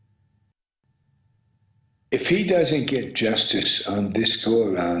 if he doesn't get justice on this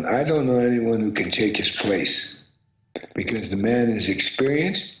go-around, I don't know anyone who can take his place, because the man is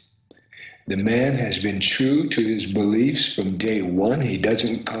experienced. The man has been true to his beliefs from day one. He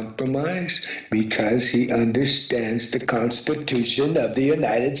doesn't compromise because he understands the Constitution of the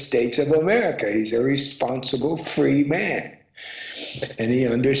United States of America. He's a responsible, free man. And he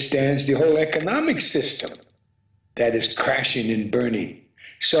understands the whole economic system that is crashing and burning.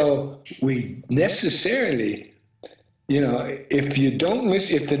 So we necessarily, if you don't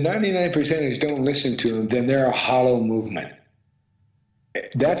listen, if the 99%ers don't listen to him, then they're a hollow movement.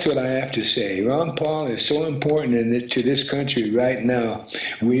 That's what I have to say. Ron Paul is so important to this country right now.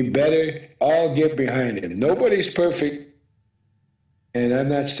 We better all get behind him. Nobody's perfect, and I'm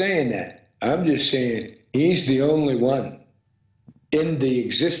not saying that. I'm just saying he's the only one in the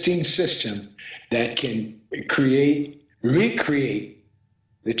existing system that can recreate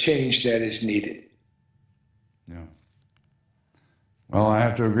the change that is needed. Yeah. Well, I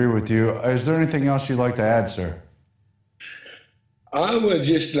have to agree with you. Is there anything else you'd like to add, sir? I would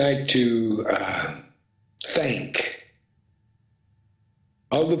just like to thank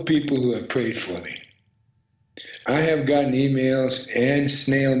all the people who have prayed for me. I have gotten emails and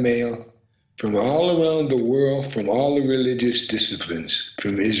snail mail from all around the world, from all the religious disciplines,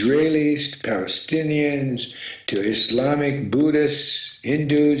 from Israelis to Palestinians to Islamic, Buddhists,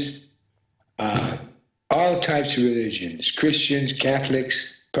 Hindus, all types of religions, Christians,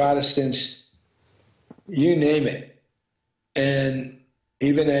 Catholics, Protestants, you name it. And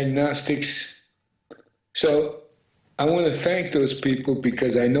even agnostics. So I want to thank those people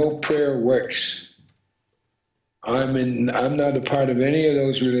because I know prayer works. I'm not a part of any of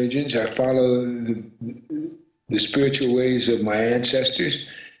those religions. I follow the spiritual ways of my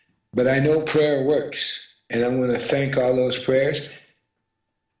ancestors, but I know prayer works, and I want to thank all those prayers.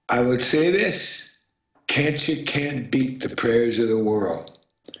 I would say this: cancer can't beat the prayers of the world,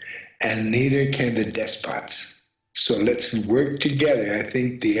 and neither can the despots. So let's work together. I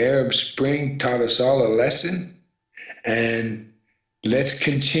think the Arab Spring taught us all a lesson, and let's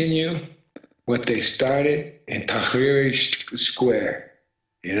continue what they started in Tahrir Square,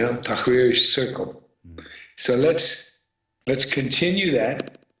 Tahrir Circle. So let's continue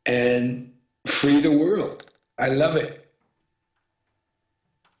that and free the world. I love it.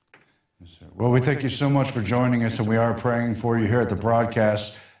 Well, we thank you so much for joining us, and we are praying for you here at the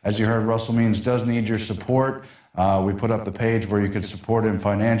broadcast. As you heard, Russell Means does need your support. We put up the page where you could support him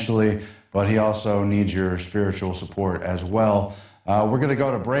financially, but he also needs your spiritual support as well. We're going to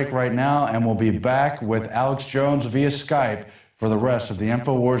go to break right now, and we'll be back with Alex Jones via Skype for the rest of the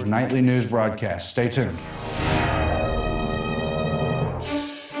Infowars Nightly News broadcast. Stay tuned.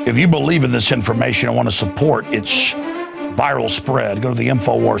 If you believe in this information and want to support its viral spread, go to the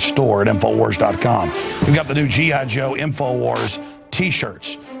Infowars store at Infowars.com. We've got the new G.I. Joe Infowars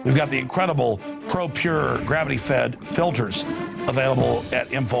t-shirts. We've got the incredible Pro Pure gravity-fed filters available at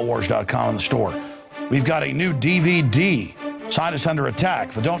Infowars.com in the store. We've got a new DVD, Scientists Under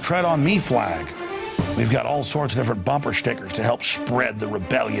Attack, the Don't Tread on Me flag. We've got all sorts of different bumper stickers to help spread the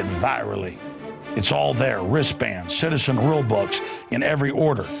rebellion virally. It's all there, wristbands, citizen rule books in every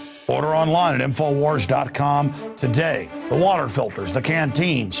order. Order online at Infowars.com today. The water filters, the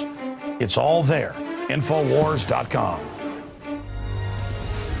canteens, it's all there. Infowars.com.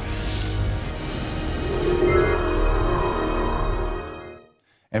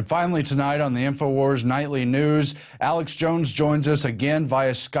 And finally tonight on the Infowars Nightly News, Alex Jones joins us again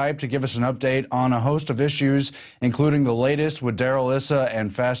via Skype to give us an update on a host of issues, including the latest with Daryl Issa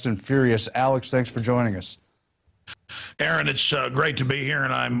and Fast and Furious. Alex, thanks for joining us. Aaron, it's great to be here,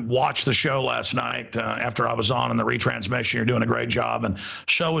 and I watched the show last night after I was on in the retransmission. You're doing a great job, and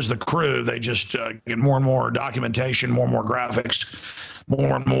so is the crew. They just get more and more documentation, more and more graphics,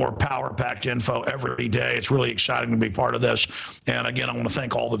 more and more power-packed info every day. It's really exciting to be part of this. And again, I want to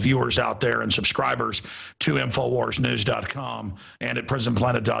thank all the viewers out there and subscribers to InfoWarsNews.com and at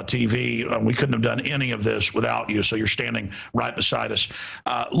PrisonPlanet.tv. We couldn't have done any of this without you, so you're standing right beside us.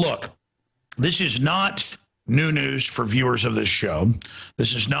 Look, this is not new news for viewers of this show.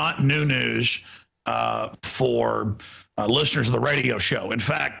 This is not new news for listeners of the radio show. In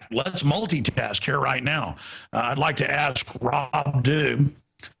fact, let's multitask here right now. I'd like to ask Rob Dew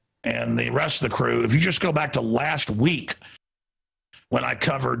and the rest of the crew, if you just go back to last week when I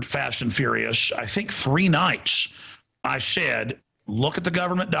covered Fast and Furious, I think 3 nights, I said, look at the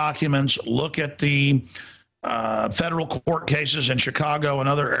government documents, look at the federal court cases in Chicago and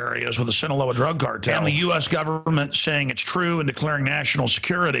other areas with the Sinaloa drug cartel, and the U.S. government saying it's true and declaring national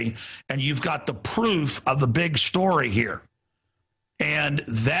security, and you've got the proof of the big story here. And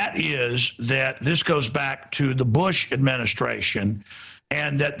that is that this goes back to the Bush administration,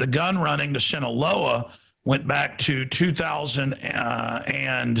 and that the gun running to Sinaloa went back to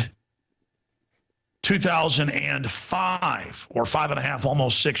 2005, or 5.5,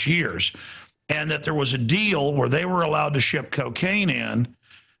 almost 6 years. And that there was a deal where they were allowed to ship cocaine in,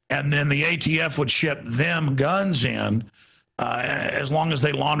 and then the ATF would ship them guns in as long as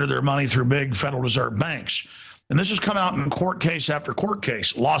they laundered their money through big Federal Reserve banks. And this has come out in court case after court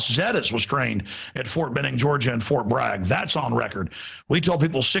case. Los Zetas was trained at Fort Benning, Georgia, and Fort Bragg. That's on record. We told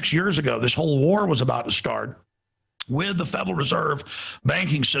people 6 years ago this whole war was about to start with the Federal Reserve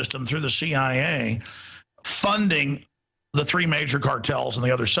banking system through the CIA funding the 3 major cartels and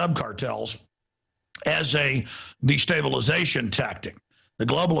the other sub-cartels as a destabilization tactic. The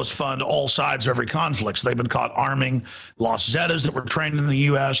globalists fund all sides of every conflict. So they've been caught arming Los Zetas that were trained in the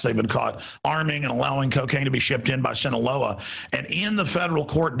U.S. They've been caught arming and allowing cocaine to be shipped in by Sinaloa. And in the federal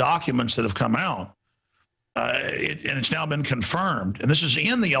court documents that have come out, and it's now been confirmed, and this is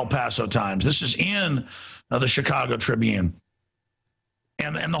in the El Paso Times, this is in the Chicago Tribune,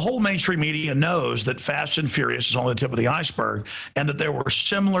 and the whole mainstream media knows that Fast and Furious is only the tip of the iceberg, and that there were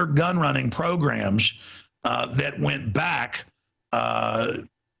similar gun running programs that went back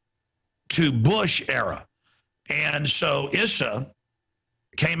to Bush era. And so Issa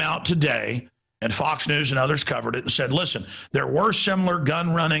came out today, and Fox News and others covered it and said, listen, there were similar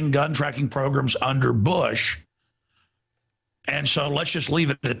gun running, gun tracking programs under Bush, and so let's just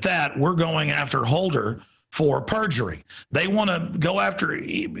leave it at that. We're going after Holder for perjury. They want to go after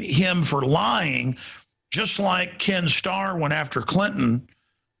him for lying, just like Ken Starr went after Clinton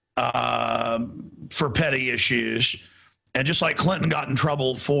for petty issues. And just like Clinton got in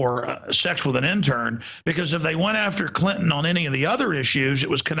trouble for sex with an intern, because if they went after Clinton on any of the other issues, it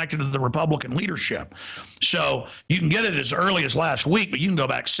was connected to the Republican leadership. So you can get it as early as last week, but you can go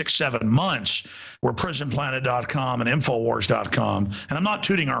back 6-7 months. We're prisonplanet.com and Infowars.com. And I'm not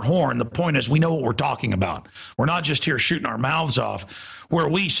tooting our horn. The point is we know what we're talking about. We're not just here shooting our mouths off. Where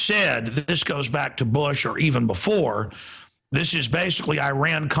we said this goes back to Bush or even before, this is basically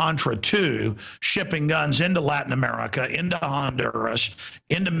Iran-Contra 2, shipping guns into Latin America, into Honduras,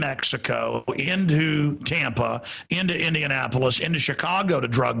 into Mexico, into Tampa, into Indianapolis, into Chicago to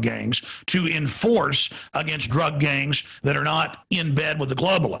drug gangs to enforce against drug gangs that are not in bed with the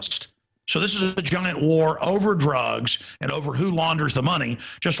globalists. So this is a giant war over drugs and over who launders the money.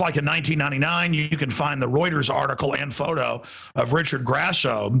 Just like in 1999, you can find the Reuters article and photo of Richard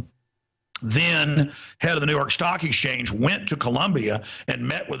Grasso, then head of the New York Stock Exchange, went to Colombia and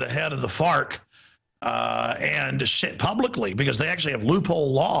met with the head of the FARC and said publicly, because they actually have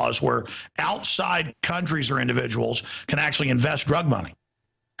loophole laws where outside countries or individuals can actually invest drug money.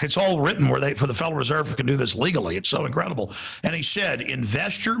 It's all written where for the Federal Reserve can do this legally. It's so incredible. And he said,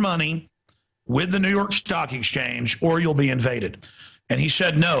 invest your money with the New York Stock Exchange or you'll be invaded. And he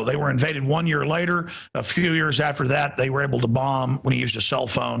said no. They were invaded 1 year later. A few years after that, they were able to bomb when he used a cell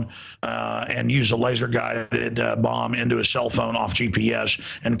phone and use a laser-guided bomb into his cell phone off GPS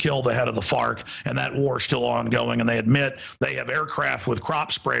and kill the head of the FARC. And that war is still ongoing. And they admit they have aircraft with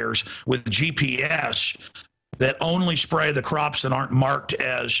crop sprayers with GPS that only spray the crops that aren't marked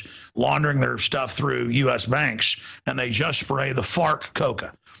as laundering their stuff through U.S. banks. And they just spray the FARC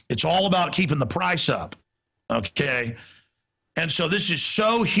coca. It's all about keeping the price up, okay? And so this is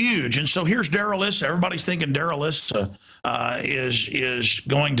so huge. And so here's Darrell Issa. Everybody's thinking Darrell Issa is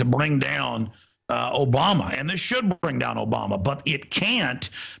going to bring down Obama. And this should bring down Obama. But it can't,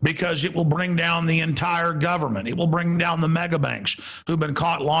 because it will bring down the entire government. It will bring down the mega banks who've been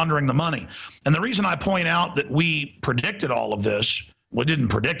caught laundering the money. And the reason I point out that we predicted all of this, we didn't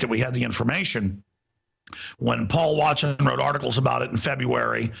predict it, we had the information. When Paul Watson wrote articles about it in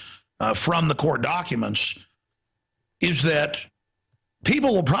February from the court documents, is that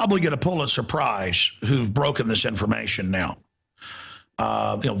people will probably get a Pulitzer Prize who've broken this information now.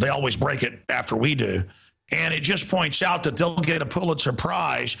 They always break it after we do. And it just points out that they'll get a Pulitzer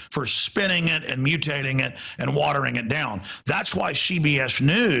Prize for spinning it and mutating it and watering it down. That's why CBS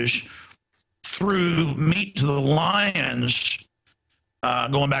News, through Meet the Lions,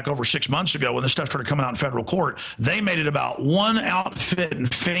 going back over 6 months ago when this stuff started coming out in federal court, they made it about one outfit in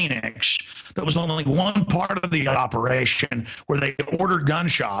Phoenix that was only one part of the operation where they ordered gun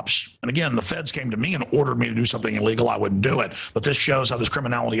shops. And again, the feds came to me and ordered me to do something illegal. I wouldn't do it. But this shows how this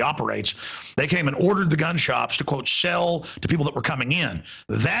criminality operates. They came and ordered the gun shops to, quote, sell to people that were coming in.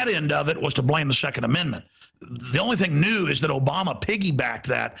 That end of it was to blame the Second Amendment. The only thing new is that Obama piggybacked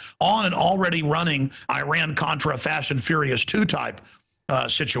that on an already running Iran-Contra Fast and Furious 2 type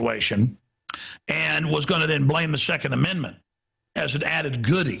situation, and was going to then blame the Second Amendment as an added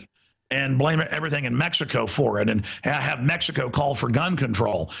goodie and blame everything in Mexico for it and have Mexico call for gun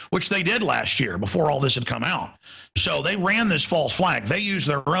control, which they did last year before all this had come out. So they ran this false flag. They used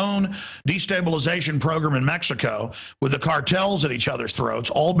their own destabilization program in Mexico with the cartels at each other's throats,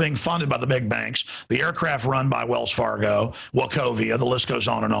 all being funded by the big banks, the aircraft run by Wells Fargo, Wachovia, the list goes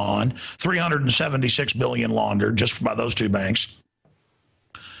on and on, $376 billion laundered just by those two banks.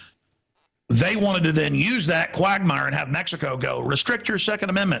 They wanted to then use that quagmire and have Mexico go, restrict your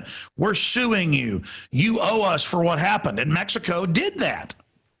Second Amendment. We're suing you. You owe us for what happened. And Mexico did that.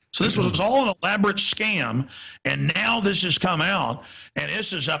 So this was all an elaborate scam. And now this has come out. And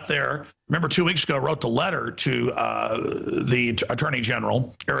Issa's up there, remember 2 weeks ago, wrote the letter to the Attorney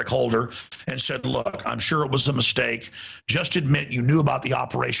General, Eric Holder, and said, look, I'm sure it was a mistake. Just admit you knew about the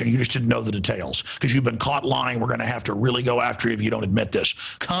operation. You just didn't know the details because you've been caught lying. We're going to have to really go after you if you don't admit this.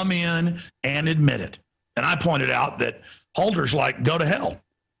 Come in and admit it. And I pointed out that Holder's like, go to hell.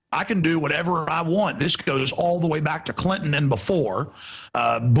 I can do whatever I want. This goes all the way back to Clinton and before.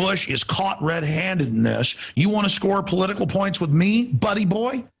 Bush is caught red-handed in this. You want to score political points with me, buddy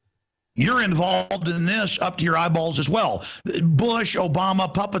boy? You're involved in this up to your eyeballs as well. Bush,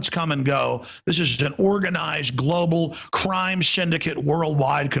 Obama, puppets come and go. This is an organized global crime syndicate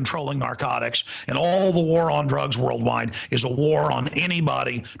worldwide controlling narcotics. And all the war on drugs worldwide is a war on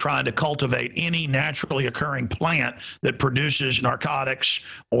anybody trying to cultivate any naturally occurring plant that produces narcotics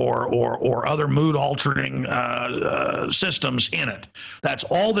or other mood-altering systems in it. That's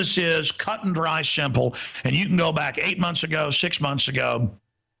all this is, cut and dry, simple. And you can go back 8 months ago, 6 months ago,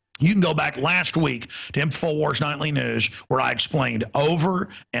 You can go back last week to Infowars Nightly News, where I explained over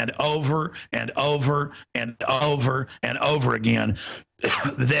and over and over and over and over again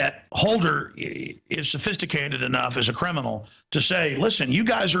that Holder is sophisticated enough as a criminal to say, listen, you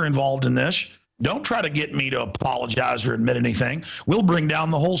guys are involved in this. Don't try to get me to apologize or admit anything. We'll bring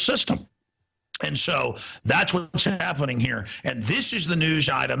down the whole system. And so that's what's happening here. And this is the news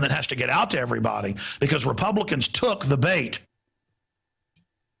item that has to get out to everybody, because Republicans took the bait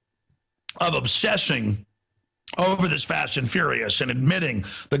of obsessing over this Fast and Furious and admitting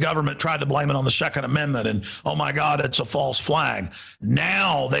the government tried to blame it on the Second Amendment and, oh my God, it's a false flag.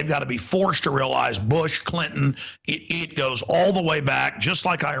 Now they've got to be forced to realize Bush, Clinton, it goes all the way back, just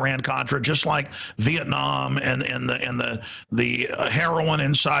like Iran-Contra, just like Vietnam and the heroin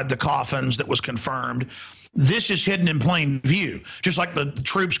inside the coffins that was confirmed. This is hidden in plain view, just like the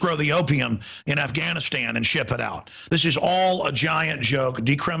troops grow the opium in Afghanistan and ship it out. This is all a giant joke.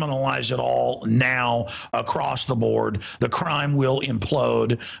 Decriminalize it all now across the board. The crime will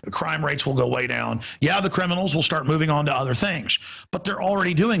implode. The crime rates will go way down. Yeah, the criminals will start moving on to other things, but they're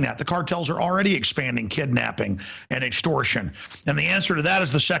already doing that. The cartels are already expanding kidnapping and extortion. And the answer to that is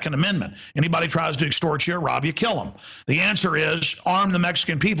the Second Amendment. Anybody tries to extort you or rob you, kill them. The answer is arm the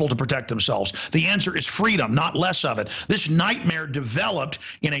Mexican people to protect themselves. The answer is freedom, not less of it. This nightmare developed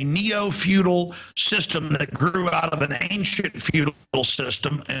in a neo-feudal system that grew out of an ancient feudal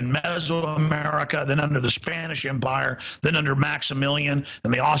system in Mesoamerica, then under the Spanish Empire, then under Maximilian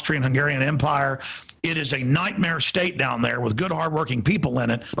and the Austrian-Hungarian Empire. It is a nightmare state down there with good, hardworking people in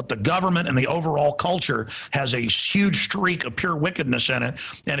it, but the government and the overall culture has a huge streak of pure wickedness in it,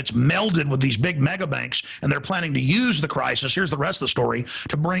 and it's melded with these big mega banks, and they're planning to use the crisis, here's the rest of the story,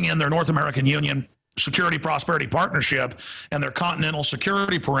 to bring in their North American Union Security Prosperity Partnership and their continental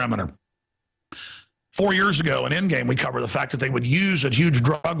security perimeter. 4 years ago in Endgame, we covered the fact that they would use a huge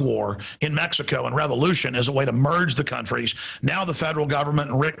drug war in Mexico and revolution as a way to merge the countries. Now the federal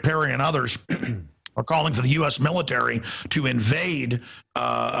government and Rick Perry and others are calling for the U.S. military to invade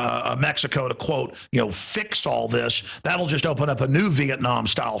Mexico to, quote, fix all this. That'll just open up a new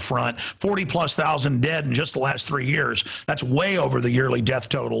Vietnam-style front. 40,000+ dead in just the last 3 years. That's way over the yearly death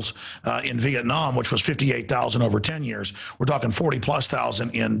totals in Vietnam, which was 58,000 over 10 years. We're talking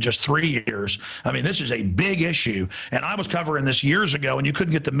 40,000+ in just 3 years. I mean, this is a big issue, and I was covering this years ago, and you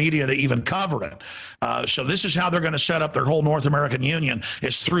couldn't get the media to even cover it. So this is how they're going to set up their whole North American Union,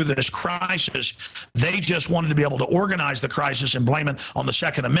 is through this crisis. They just wanted to be able to organize the crisis and blame it on the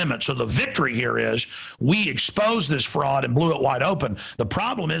Second Amendment. So the victory here is we exposed this fraud and blew it wide open. The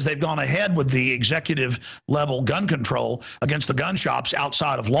problem is they've gone ahead with the executive level gun control against the gun shops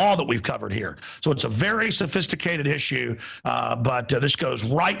outside of law that we've covered here. So it's a very sophisticated issue, but this goes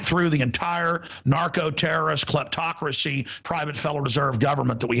right through the entire narco-terrorist, kleptocracy, private Federal Reserve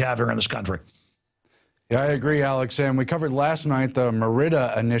government that we have here in this country. Yeah, I agree, Alex. And we covered last night the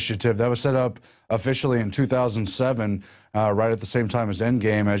Merida initiative that was set up officially in 2007, right at the same time as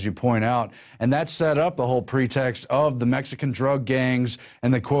Endgame, as you point out. And that set up the whole pretext of the Mexican drug gangs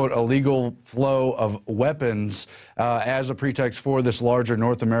and the, quote, illegal flow of weapons as a pretext for this larger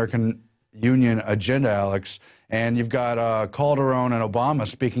North American Union agenda, Alex. And you've got Calderon and Obama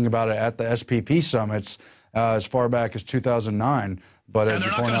speaking about it at the SPP summits as far back as 2009. But and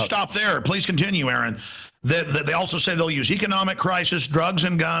they're not going to stop there. Please continue, Aaron. They also say they'll use economic crisis, drugs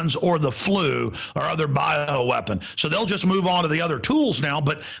and guns, or the flu, or other bioweapon. So they'll just move on to the other tools now,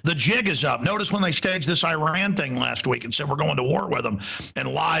 but the jig is up. Notice when they staged this Iran thing last week and said we're going to war with them, and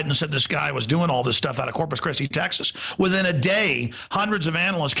lied and said this guy was doing all this stuff out of Corpus Christi, Texas. Within a day, hundreds of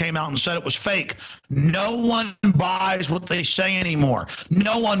analysts came out and said it was fake. No one buys what they say anymore.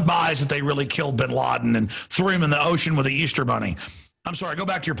 No one buys that they really killed bin Laden and threw him in the ocean with the Easter Bunny. I'm sorry, go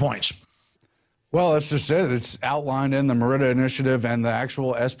back to your points. Well, that's just it. It's outlined in the Merida Initiative and the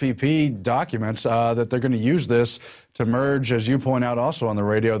actual SPP documents that they're going to use this to merge, as you point out also on the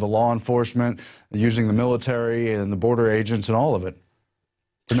radio, the law enforcement, using the military and the border agents and all of it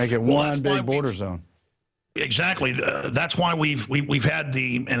to make it one big border zone. Exactly. That's why we've had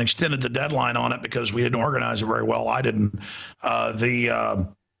and extended the deadline on it, because we didn't organize it very well. I didn't. The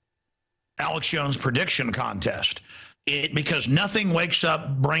Alex Jones prediction contest. Because nothing wakes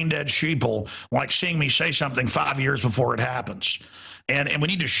up brain-dead sheeple like seeing me say something 5 years before it happens. And we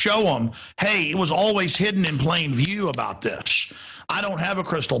need to show them, hey, it was always hidden in plain view about this. I don't have a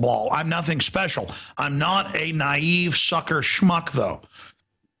crystal ball. I'm nothing special. I'm not a naive sucker schmuck, though.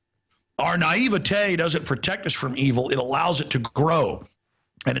 Our naivete doesn't protect us from evil. It allows it to grow.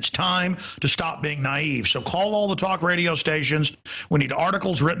 And it's time to stop being naive. So call all the talk radio stations. We need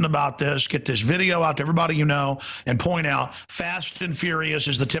articles written about this. Get this video out to everybody you know and point out Fast and Furious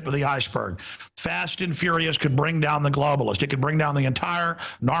is the tip of the iceberg. Fast and Furious could bring down the globalist. It could bring down the entire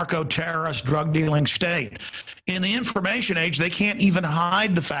narco-terrorist, drug-dealing state. In the information age, they can't even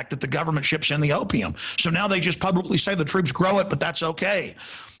hide the fact that the government ships in the opium. So now they just publicly say the troops grow it, but that's okay.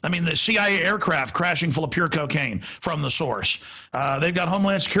 I mean, the CIA aircraft crashing full of pure cocaine from the source. They've got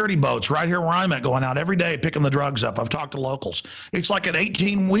Homeland Security boats right here where I'm at going out every day picking the drugs up. I've talked to locals. It's like an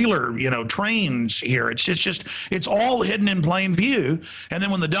 18-wheeler, you know, trains here. It's all hidden in plain view. And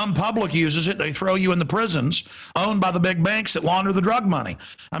then when the dumb public uses it, they throw you in the prisons owned by the big banks that launder the drug money.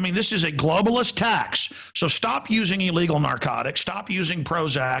 I mean, this is a globalist tax. So stop using illegal narcotics. Stop using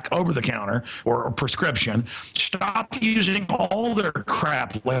Prozac over the counter or prescription. Stop using all their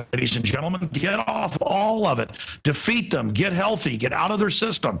crap. Ladies and gentlemen, get off all of it. Defeat them. Get healthy. Get out of their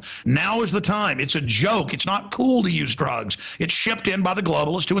system. Now is the time. It's a joke. It's not cool to use drugs. It's shipped in by the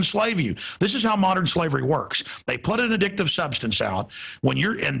globalists to enslave you. This is how modern slavery works. They put an addictive substance out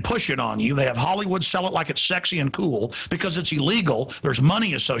and push it on you. They have Hollywood sell it like it's sexy and cool because it's illegal. There's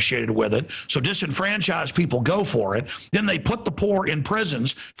money associated with it. So disenfranchised people go for it. Then they put the poor in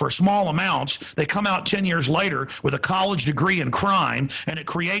prisons for small amounts. They come out 10 years later with a college degree in crime, and it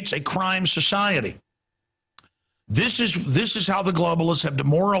creates a crime society. This is how the globalists have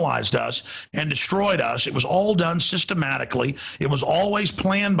demoralized us and destroyed us. It was all done systematically. It was always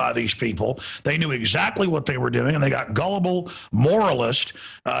planned by these people. They knew exactly what they were doing, and they got gullible moralists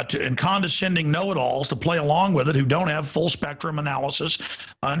and condescending know-it-alls to play along with it who don't have full spectrum analysis,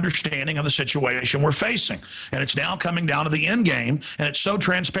 understanding of the situation we're facing. And it's now coming down to the end game, and it's so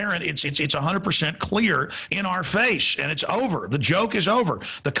transparent. It's 100% clear in our face, and it's over. The joke is over.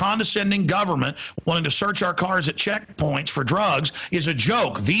 The condescending government wanting to search our cars at checkpoints for drugs is a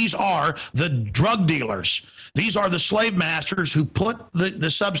joke. These are the drug dealers. These are the slave masters who put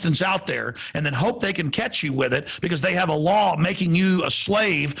the substance out there and then hope they can catch you with it because they have a law making you a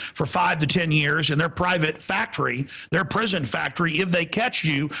slave for 5 to 10 years in their private factory, their prison factory, if they catch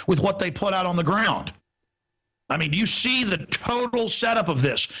you with what they put out on the ground. I mean, do you see the total setup of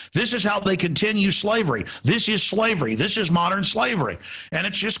this? This is how they continue slavery. This is slavery. This is modern slavery. And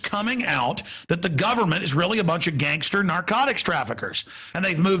it's just coming out that the government is really a bunch of gangster narcotics traffickers. And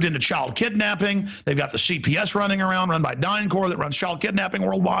they've moved into child kidnapping. They've got the CPS running around, run by DynCorp, that runs child kidnapping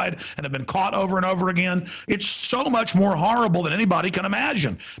worldwide and have been caught over and over again. It's so much more horrible than anybody can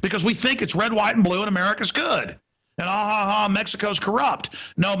imagine because we think it's red, white, and blue and America's good. And Mexico's corrupt.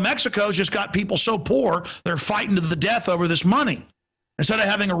 No, Mexico's just got people so poor, they're fighting to the death over this money instead of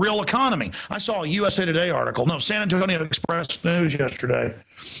having a real economy. I saw a USA Today article, San Antonio Express News yesterday,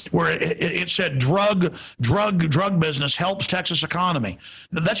 where it said drug business helps Texas economy.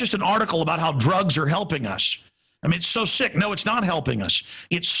 That's just an article about how drugs are helping us. I mean, it's so sick. No, it's not helping us.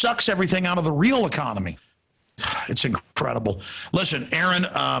 It sucks everything out of the real economy. It's incredible. Listen,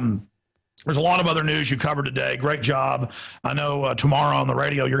 Aaron, there's a lot of other news you covered today. Great job. I know tomorrow on the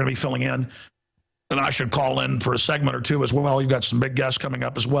radio you're going to be filling in, and I should call in for a segment or two as well. You've got some big guests coming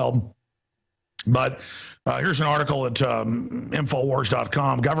up as well. But here's an article at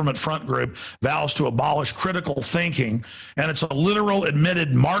Infowars.com. Government Front Group vows to abolish critical thinking, and it's a literal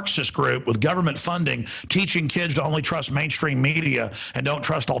admitted Marxist group with government funding teaching kids to only trust mainstream media and don't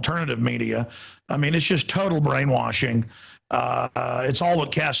trust alternative media. I mean, it's just total brainwashing. It's all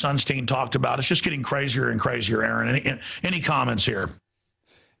what Cass Sunstein talked about. It's just getting crazier and crazier, Aaron. Any comments here?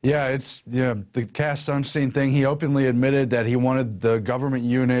 Yeah, the Cass Sunstein thing. He openly admitted that he wanted the government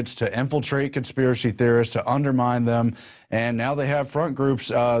units to infiltrate conspiracy theorists, to undermine them. And now they have front groups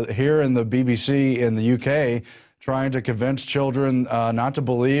here in the BBC in the UK trying to convince children not to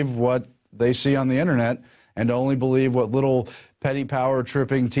believe what they see on the internet and to only believe what little petty power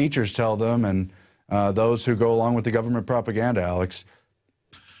tripping teachers tell them and those who go along with the government propaganda, Alex.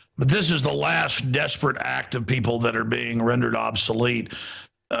 But this is the last desperate act of people that are being rendered obsolete.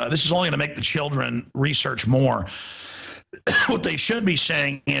 This is only going to make the children research more. What they should be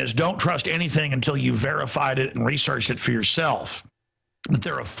saying is don't trust anything until you've verified it and researched it for yourself. But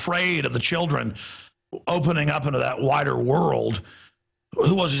they're afraid of the children opening up into that wider world.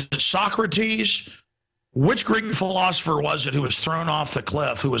 Who was it? Socrates? Which Greek philosopher was it who was thrown off the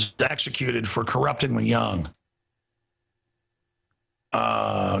cliff, who was executed for corrupting the young?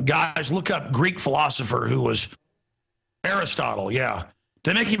 Guys, look up Greek philosopher who was Aristotle, yeah.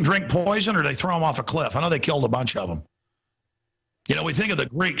 Did they make him drink poison or did they throw him off a cliff? I know they killed a bunch of them. You know, we think of the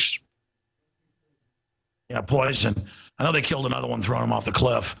Greeks. Yeah, poison. I know they killed another one throwing him off the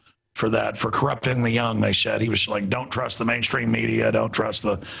cliff for that, for corrupting the young, they said. He was like, don't trust the mainstream media, don't trust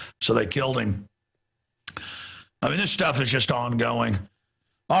the, so they killed him. I mean, this stuff is just ongoing.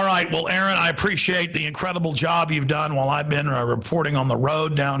 All right, well, Aaron, I appreciate the incredible job you've done while I've been reporting on the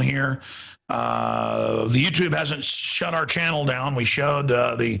road down here. The YouTube hasn't shut our channel down. We showed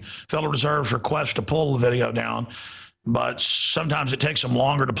the Federal Reserve's request to pull the video down, but sometimes it takes them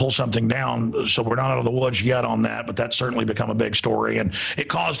longer to pull something down, so we're not out of the woods yet on that, but that's certainly become a big story, and it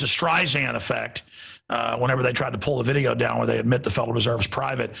caused a Streisand effect whenever they tried to pull the video down where they admit the Federal Reserve is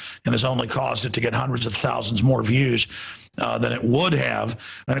private, and has only caused it to get hundreds of thousands more views than it would have.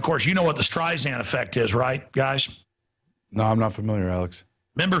 And, of course, you know what the Streisand effect is, right, guys? No, I'm not familiar, Alex.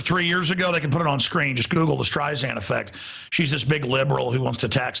 Remember 3 years ago, they can put it on screen. Just Google the Streisand effect. She's this big liberal who wants to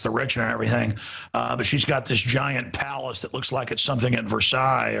tax the rich and everything. But she's got this giant palace that looks like it's something at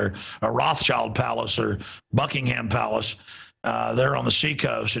Versailles or a Rothschild palace or Buckingham Palace there on the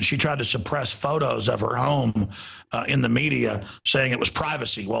seacoast. And she tried to suppress photos of her home in the media, saying it was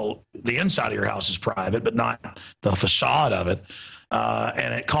privacy. Well, the inside of your house is private, but not the facade of it.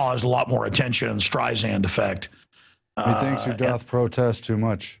 And it caused a lot more attention in the Streisand effect. Methinks you doth protest too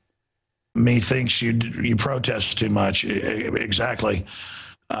much. Methinks you protest too much. Exactly.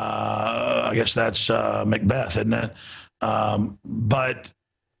 I guess that's Macbeth, isn't it? But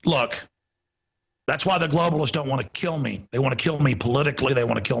look, that's why the globalists don't want to kill me. They want to kill me politically. They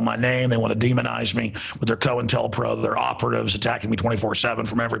want to kill my name. They want to demonize me with their COINTELPRO, their operatives attacking me 24/7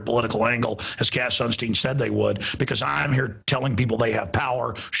 from every political angle, as Cass Sunstein said they would, because I'm here telling people they have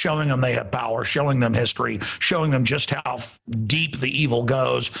power, showing them they have power, showing them history, showing them just how deep the evil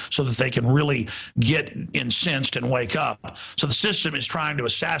goes so that they can really get incensed and wake up. So the system is trying to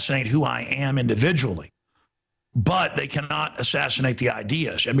assassinate who I am individually, but they cannot assassinate the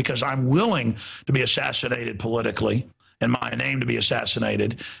ideas. And because I'm willing to be assassinated politically and my name to be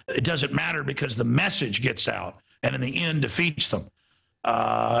assassinated, it doesn't matter because the message gets out and in the end defeats them.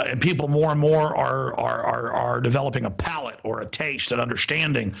 And people more and more are developing a palate or a taste and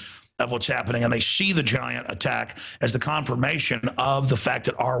understanding of what's happening, and they see the giant attack as the confirmation of the fact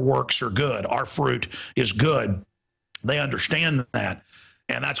that our works are good, our fruit is good. They understand that.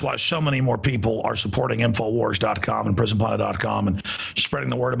 And that's why so many more people are supporting Infowars.com and PrisonPlanet.com and spreading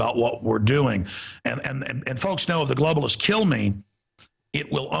the word about what we're doing. And folks know if the globalists kill me,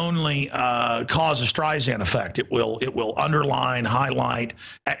 it will only cause a Streisand effect. It will underline, highlight,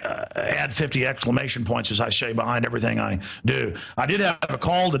 add 50 exclamation points, as I say, behind everything I do. I did have a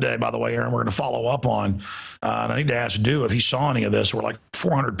call today, by the way, Aaron, we're going to follow up on. And I need to ask Dew if he saw any of this. We're like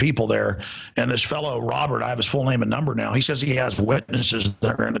 400 people there. And this fellow, Robert, I have his full name and number now. He says he has witnesses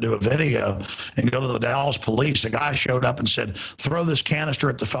that are going to do a video and go to the Dallas police. A guy showed up and said, throw this canister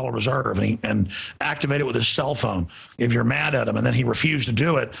at the Federal Reserve and activate it with his cell phone if you're mad at him. And then he refused to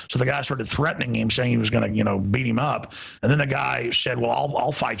do it. So the guy started threatening him, saying he was going to, beat him up. And then the guy said, well,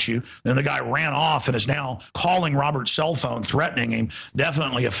 I'll fight you. And then the guy ran off and is now calling Robert's cell phone, threatening him.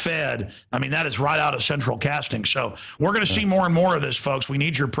 Definitely a Fed. I mean, that is right out of central casting. So we're going to see more and more of this, folks. We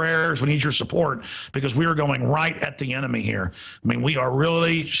need your prayers. We need your support because we are going right at the enemy here. I mean, we are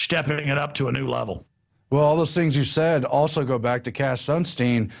really stepping it up to a new level. Well, all those things you said also go back to Cass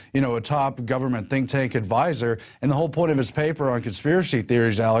Sunstein, a top government think tank advisor. And the whole point of his paper on conspiracy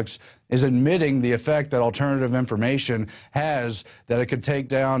theories, Alex, is admitting the effect that alternative information has, that it could take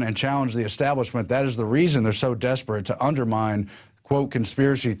down and challenge the establishment. That is the reason they're so desperate to undermine, quote,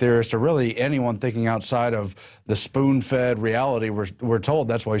 conspiracy theorists, or really anyone thinking outside of the spoon-fed reality we're told.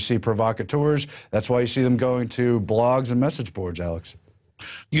 That's why you see provocateurs. That's why you see them going to blogs and message boards, Alex.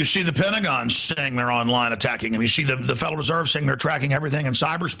 You see the Pentagon saying they're online attacking them. You see the Federal Reserve saying they're tracking everything in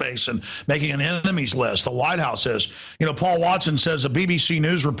cyberspace and making an enemies list. The White House is. Paul Watson says a BBC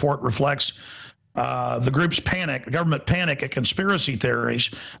News report reflects the group's panic, the government panic at conspiracy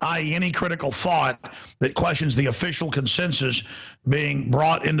theories, i.e. any critical thought that questions the official consensus being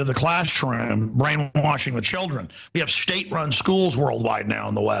brought into the classroom, brainwashing the children. We have state-run schools worldwide now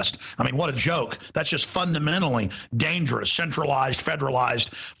in the West. I mean, what a joke. That's just fundamentally dangerous, centralized, federalized,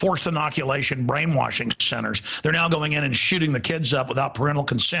 forced inoculation, brainwashing centers. They're now going in and shooting the kids up without parental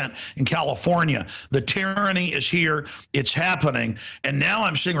consent in California. The tyranny is here. It's happening. And now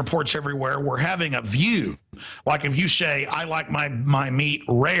I'm seeing reports everywhere. We're having a view. Like if you say, I like my meat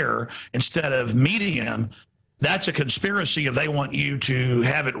rare instead of medium, that's a conspiracy if they want you to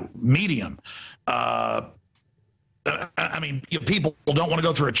have it medium. I mean, people don't want to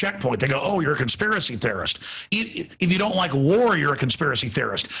go through a checkpoint. They go, oh, you're a conspiracy theorist. If you don't like war, you're a conspiracy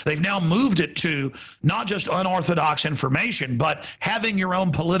theorist. They've now moved it to not just unorthodox information, but having your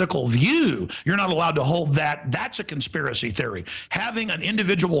own political view. You're not allowed to hold that. That's a conspiracy theory. Having an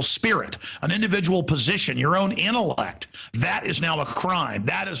individual spirit, an individual position, your own intellect, that is now a crime.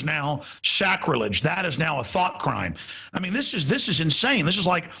 That is now sacrilege. That is now a thought crime. I mean, this is insane. This is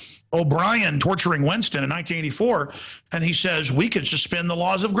like O'Brien torturing Winston in 1984, and he says we could suspend the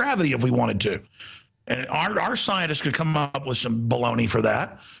laws of gravity if we wanted to. And our scientists could come up with some baloney for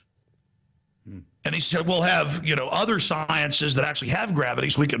that. And he said we'll have, other sciences that actually have gravity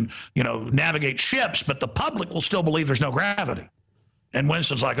so we can, navigate ships, but the public will still believe there's no gravity. And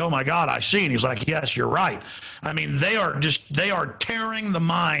Winston's like, oh my God, I see. And he's like, yes, you're right. I mean, they are tearing the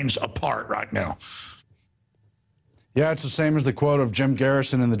minds apart right now. Yeah, it's the same as the quote of Jim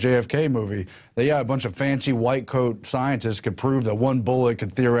Garrison in the JFK movie. That, a bunch of fancy white coat scientists could prove that one bullet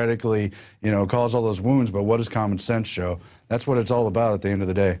could theoretically, cause all those wounds, but what does common sense show? That's what it's all about at the end of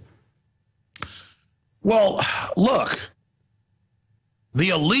the day. Well, look, the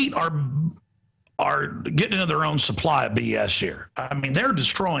elite are getting into their own supply of BS here. I mean, they're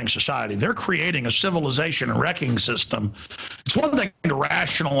destroying society. They're creating a civilization wrecking system. It's one thing to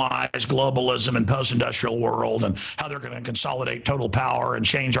rationalize globalism and post-industrial world and how they're going to consolidate total power and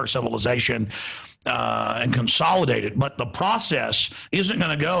change our civilization and consolidate it. But the process isn't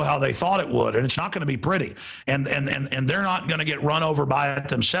going to go how they thought it would, and it's not going to be pretty. And they're not going to get run over by it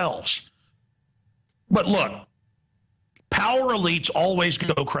themselves. But look, power elites always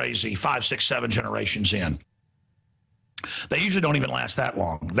go crazy 5, 6, 7 generations in. They usually don't even last that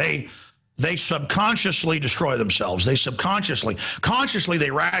long. They subconsciously destroy themselves. Consciously they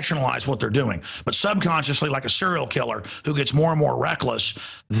rationalize what they're doing. But subconsciously, like a serial killer who gets more and more reckless,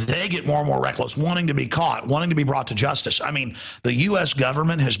 they get more and more reckless, wanting to be caught, wanting to be brought to justice. I mean, the U.S.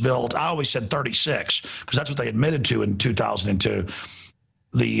 government has built, I always said 36, because that's what they admitted to in 2002.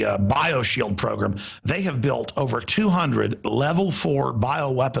 The BioShield program, they have built over 200 level 4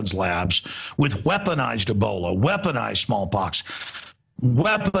 bioweapons labs with weaponized Ebola, weaponized smallpox,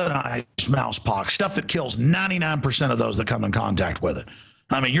 weaponized mousepox, stuff that kills 99% of those that come in contact with it.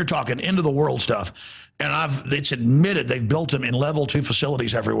 I mean, you're talking end of the world stuff. And it's admitted they've built them in level 2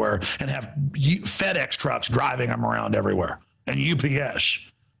 facilities everywhere and have FedEx trucks driving them around everywhere and UPS.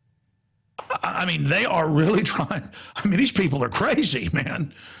 I mean, they are really trying. I mean, these people are crazy,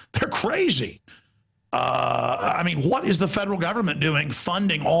 man. They're crazy. I mean, what is the federal government doing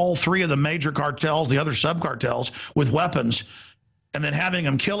funding all 3 of the major cartels, the other sub-cartels, with weapons and then having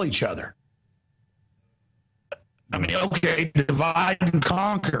them kill each other? I mean, okay, divide and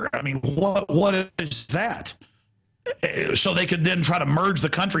conquer. I mean, what is that? So they could then try to merge the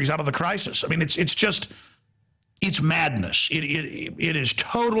countries out of the crisis. I mean, it's madness. It is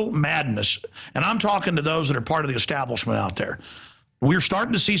total madness. And I'm talking to those that are part of the establishment out there. We're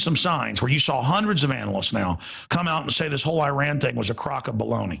starting to see some signs where you saw hundreds of analysts now come out and say this whole Iran thing was a crock of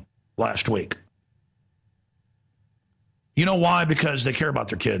baloney last week. You know why? Because they care about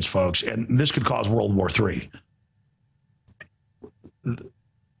their kids, folks, and this could cause World War III.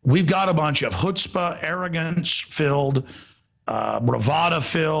 We've got a bunch of chutzpah, arrogance-filled,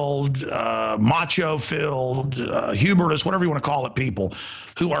 bravado-filled, macho-filled, hubris, whatever you want to call it, people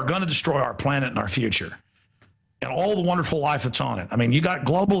who are going to destroy our planet and our future and all the wonderful life that's on it. I mean, you got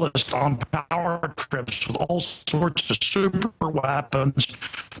globalists on power trips with all sorts of super weapons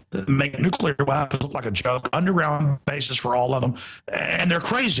that make nuclear weapons look like a joke, underground bases for all of them, and they're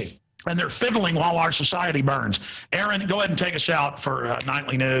crazy. And they're fiddling while our society burns. Aaron, go ahead and take us out for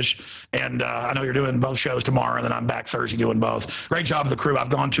nightly news. And I know you're doing both shows tomorrow, and then I'm back Thursday doing both. Great job with the crew. I've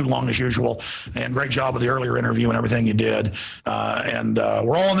gone too long as usual. And great job with the earlier interview and everything you did.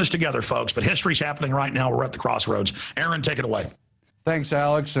 We're all in this together, folks. But history's happening right now. We're at the crossroads. Aaron, take it away. Thanks,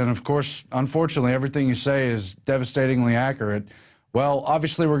 Alex. And, of course, unfortunately, everything you say is devastatingly accurate. Well,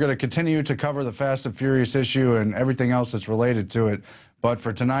 obviously, we're going to continue to cover the Fast and Furious issue and everything else that's related to it. But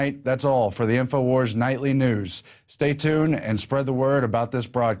for tonight, that's all for the Infowars Nightly News. Stay tuned and spread the word about this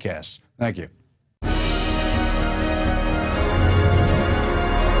broadcast. Thank you.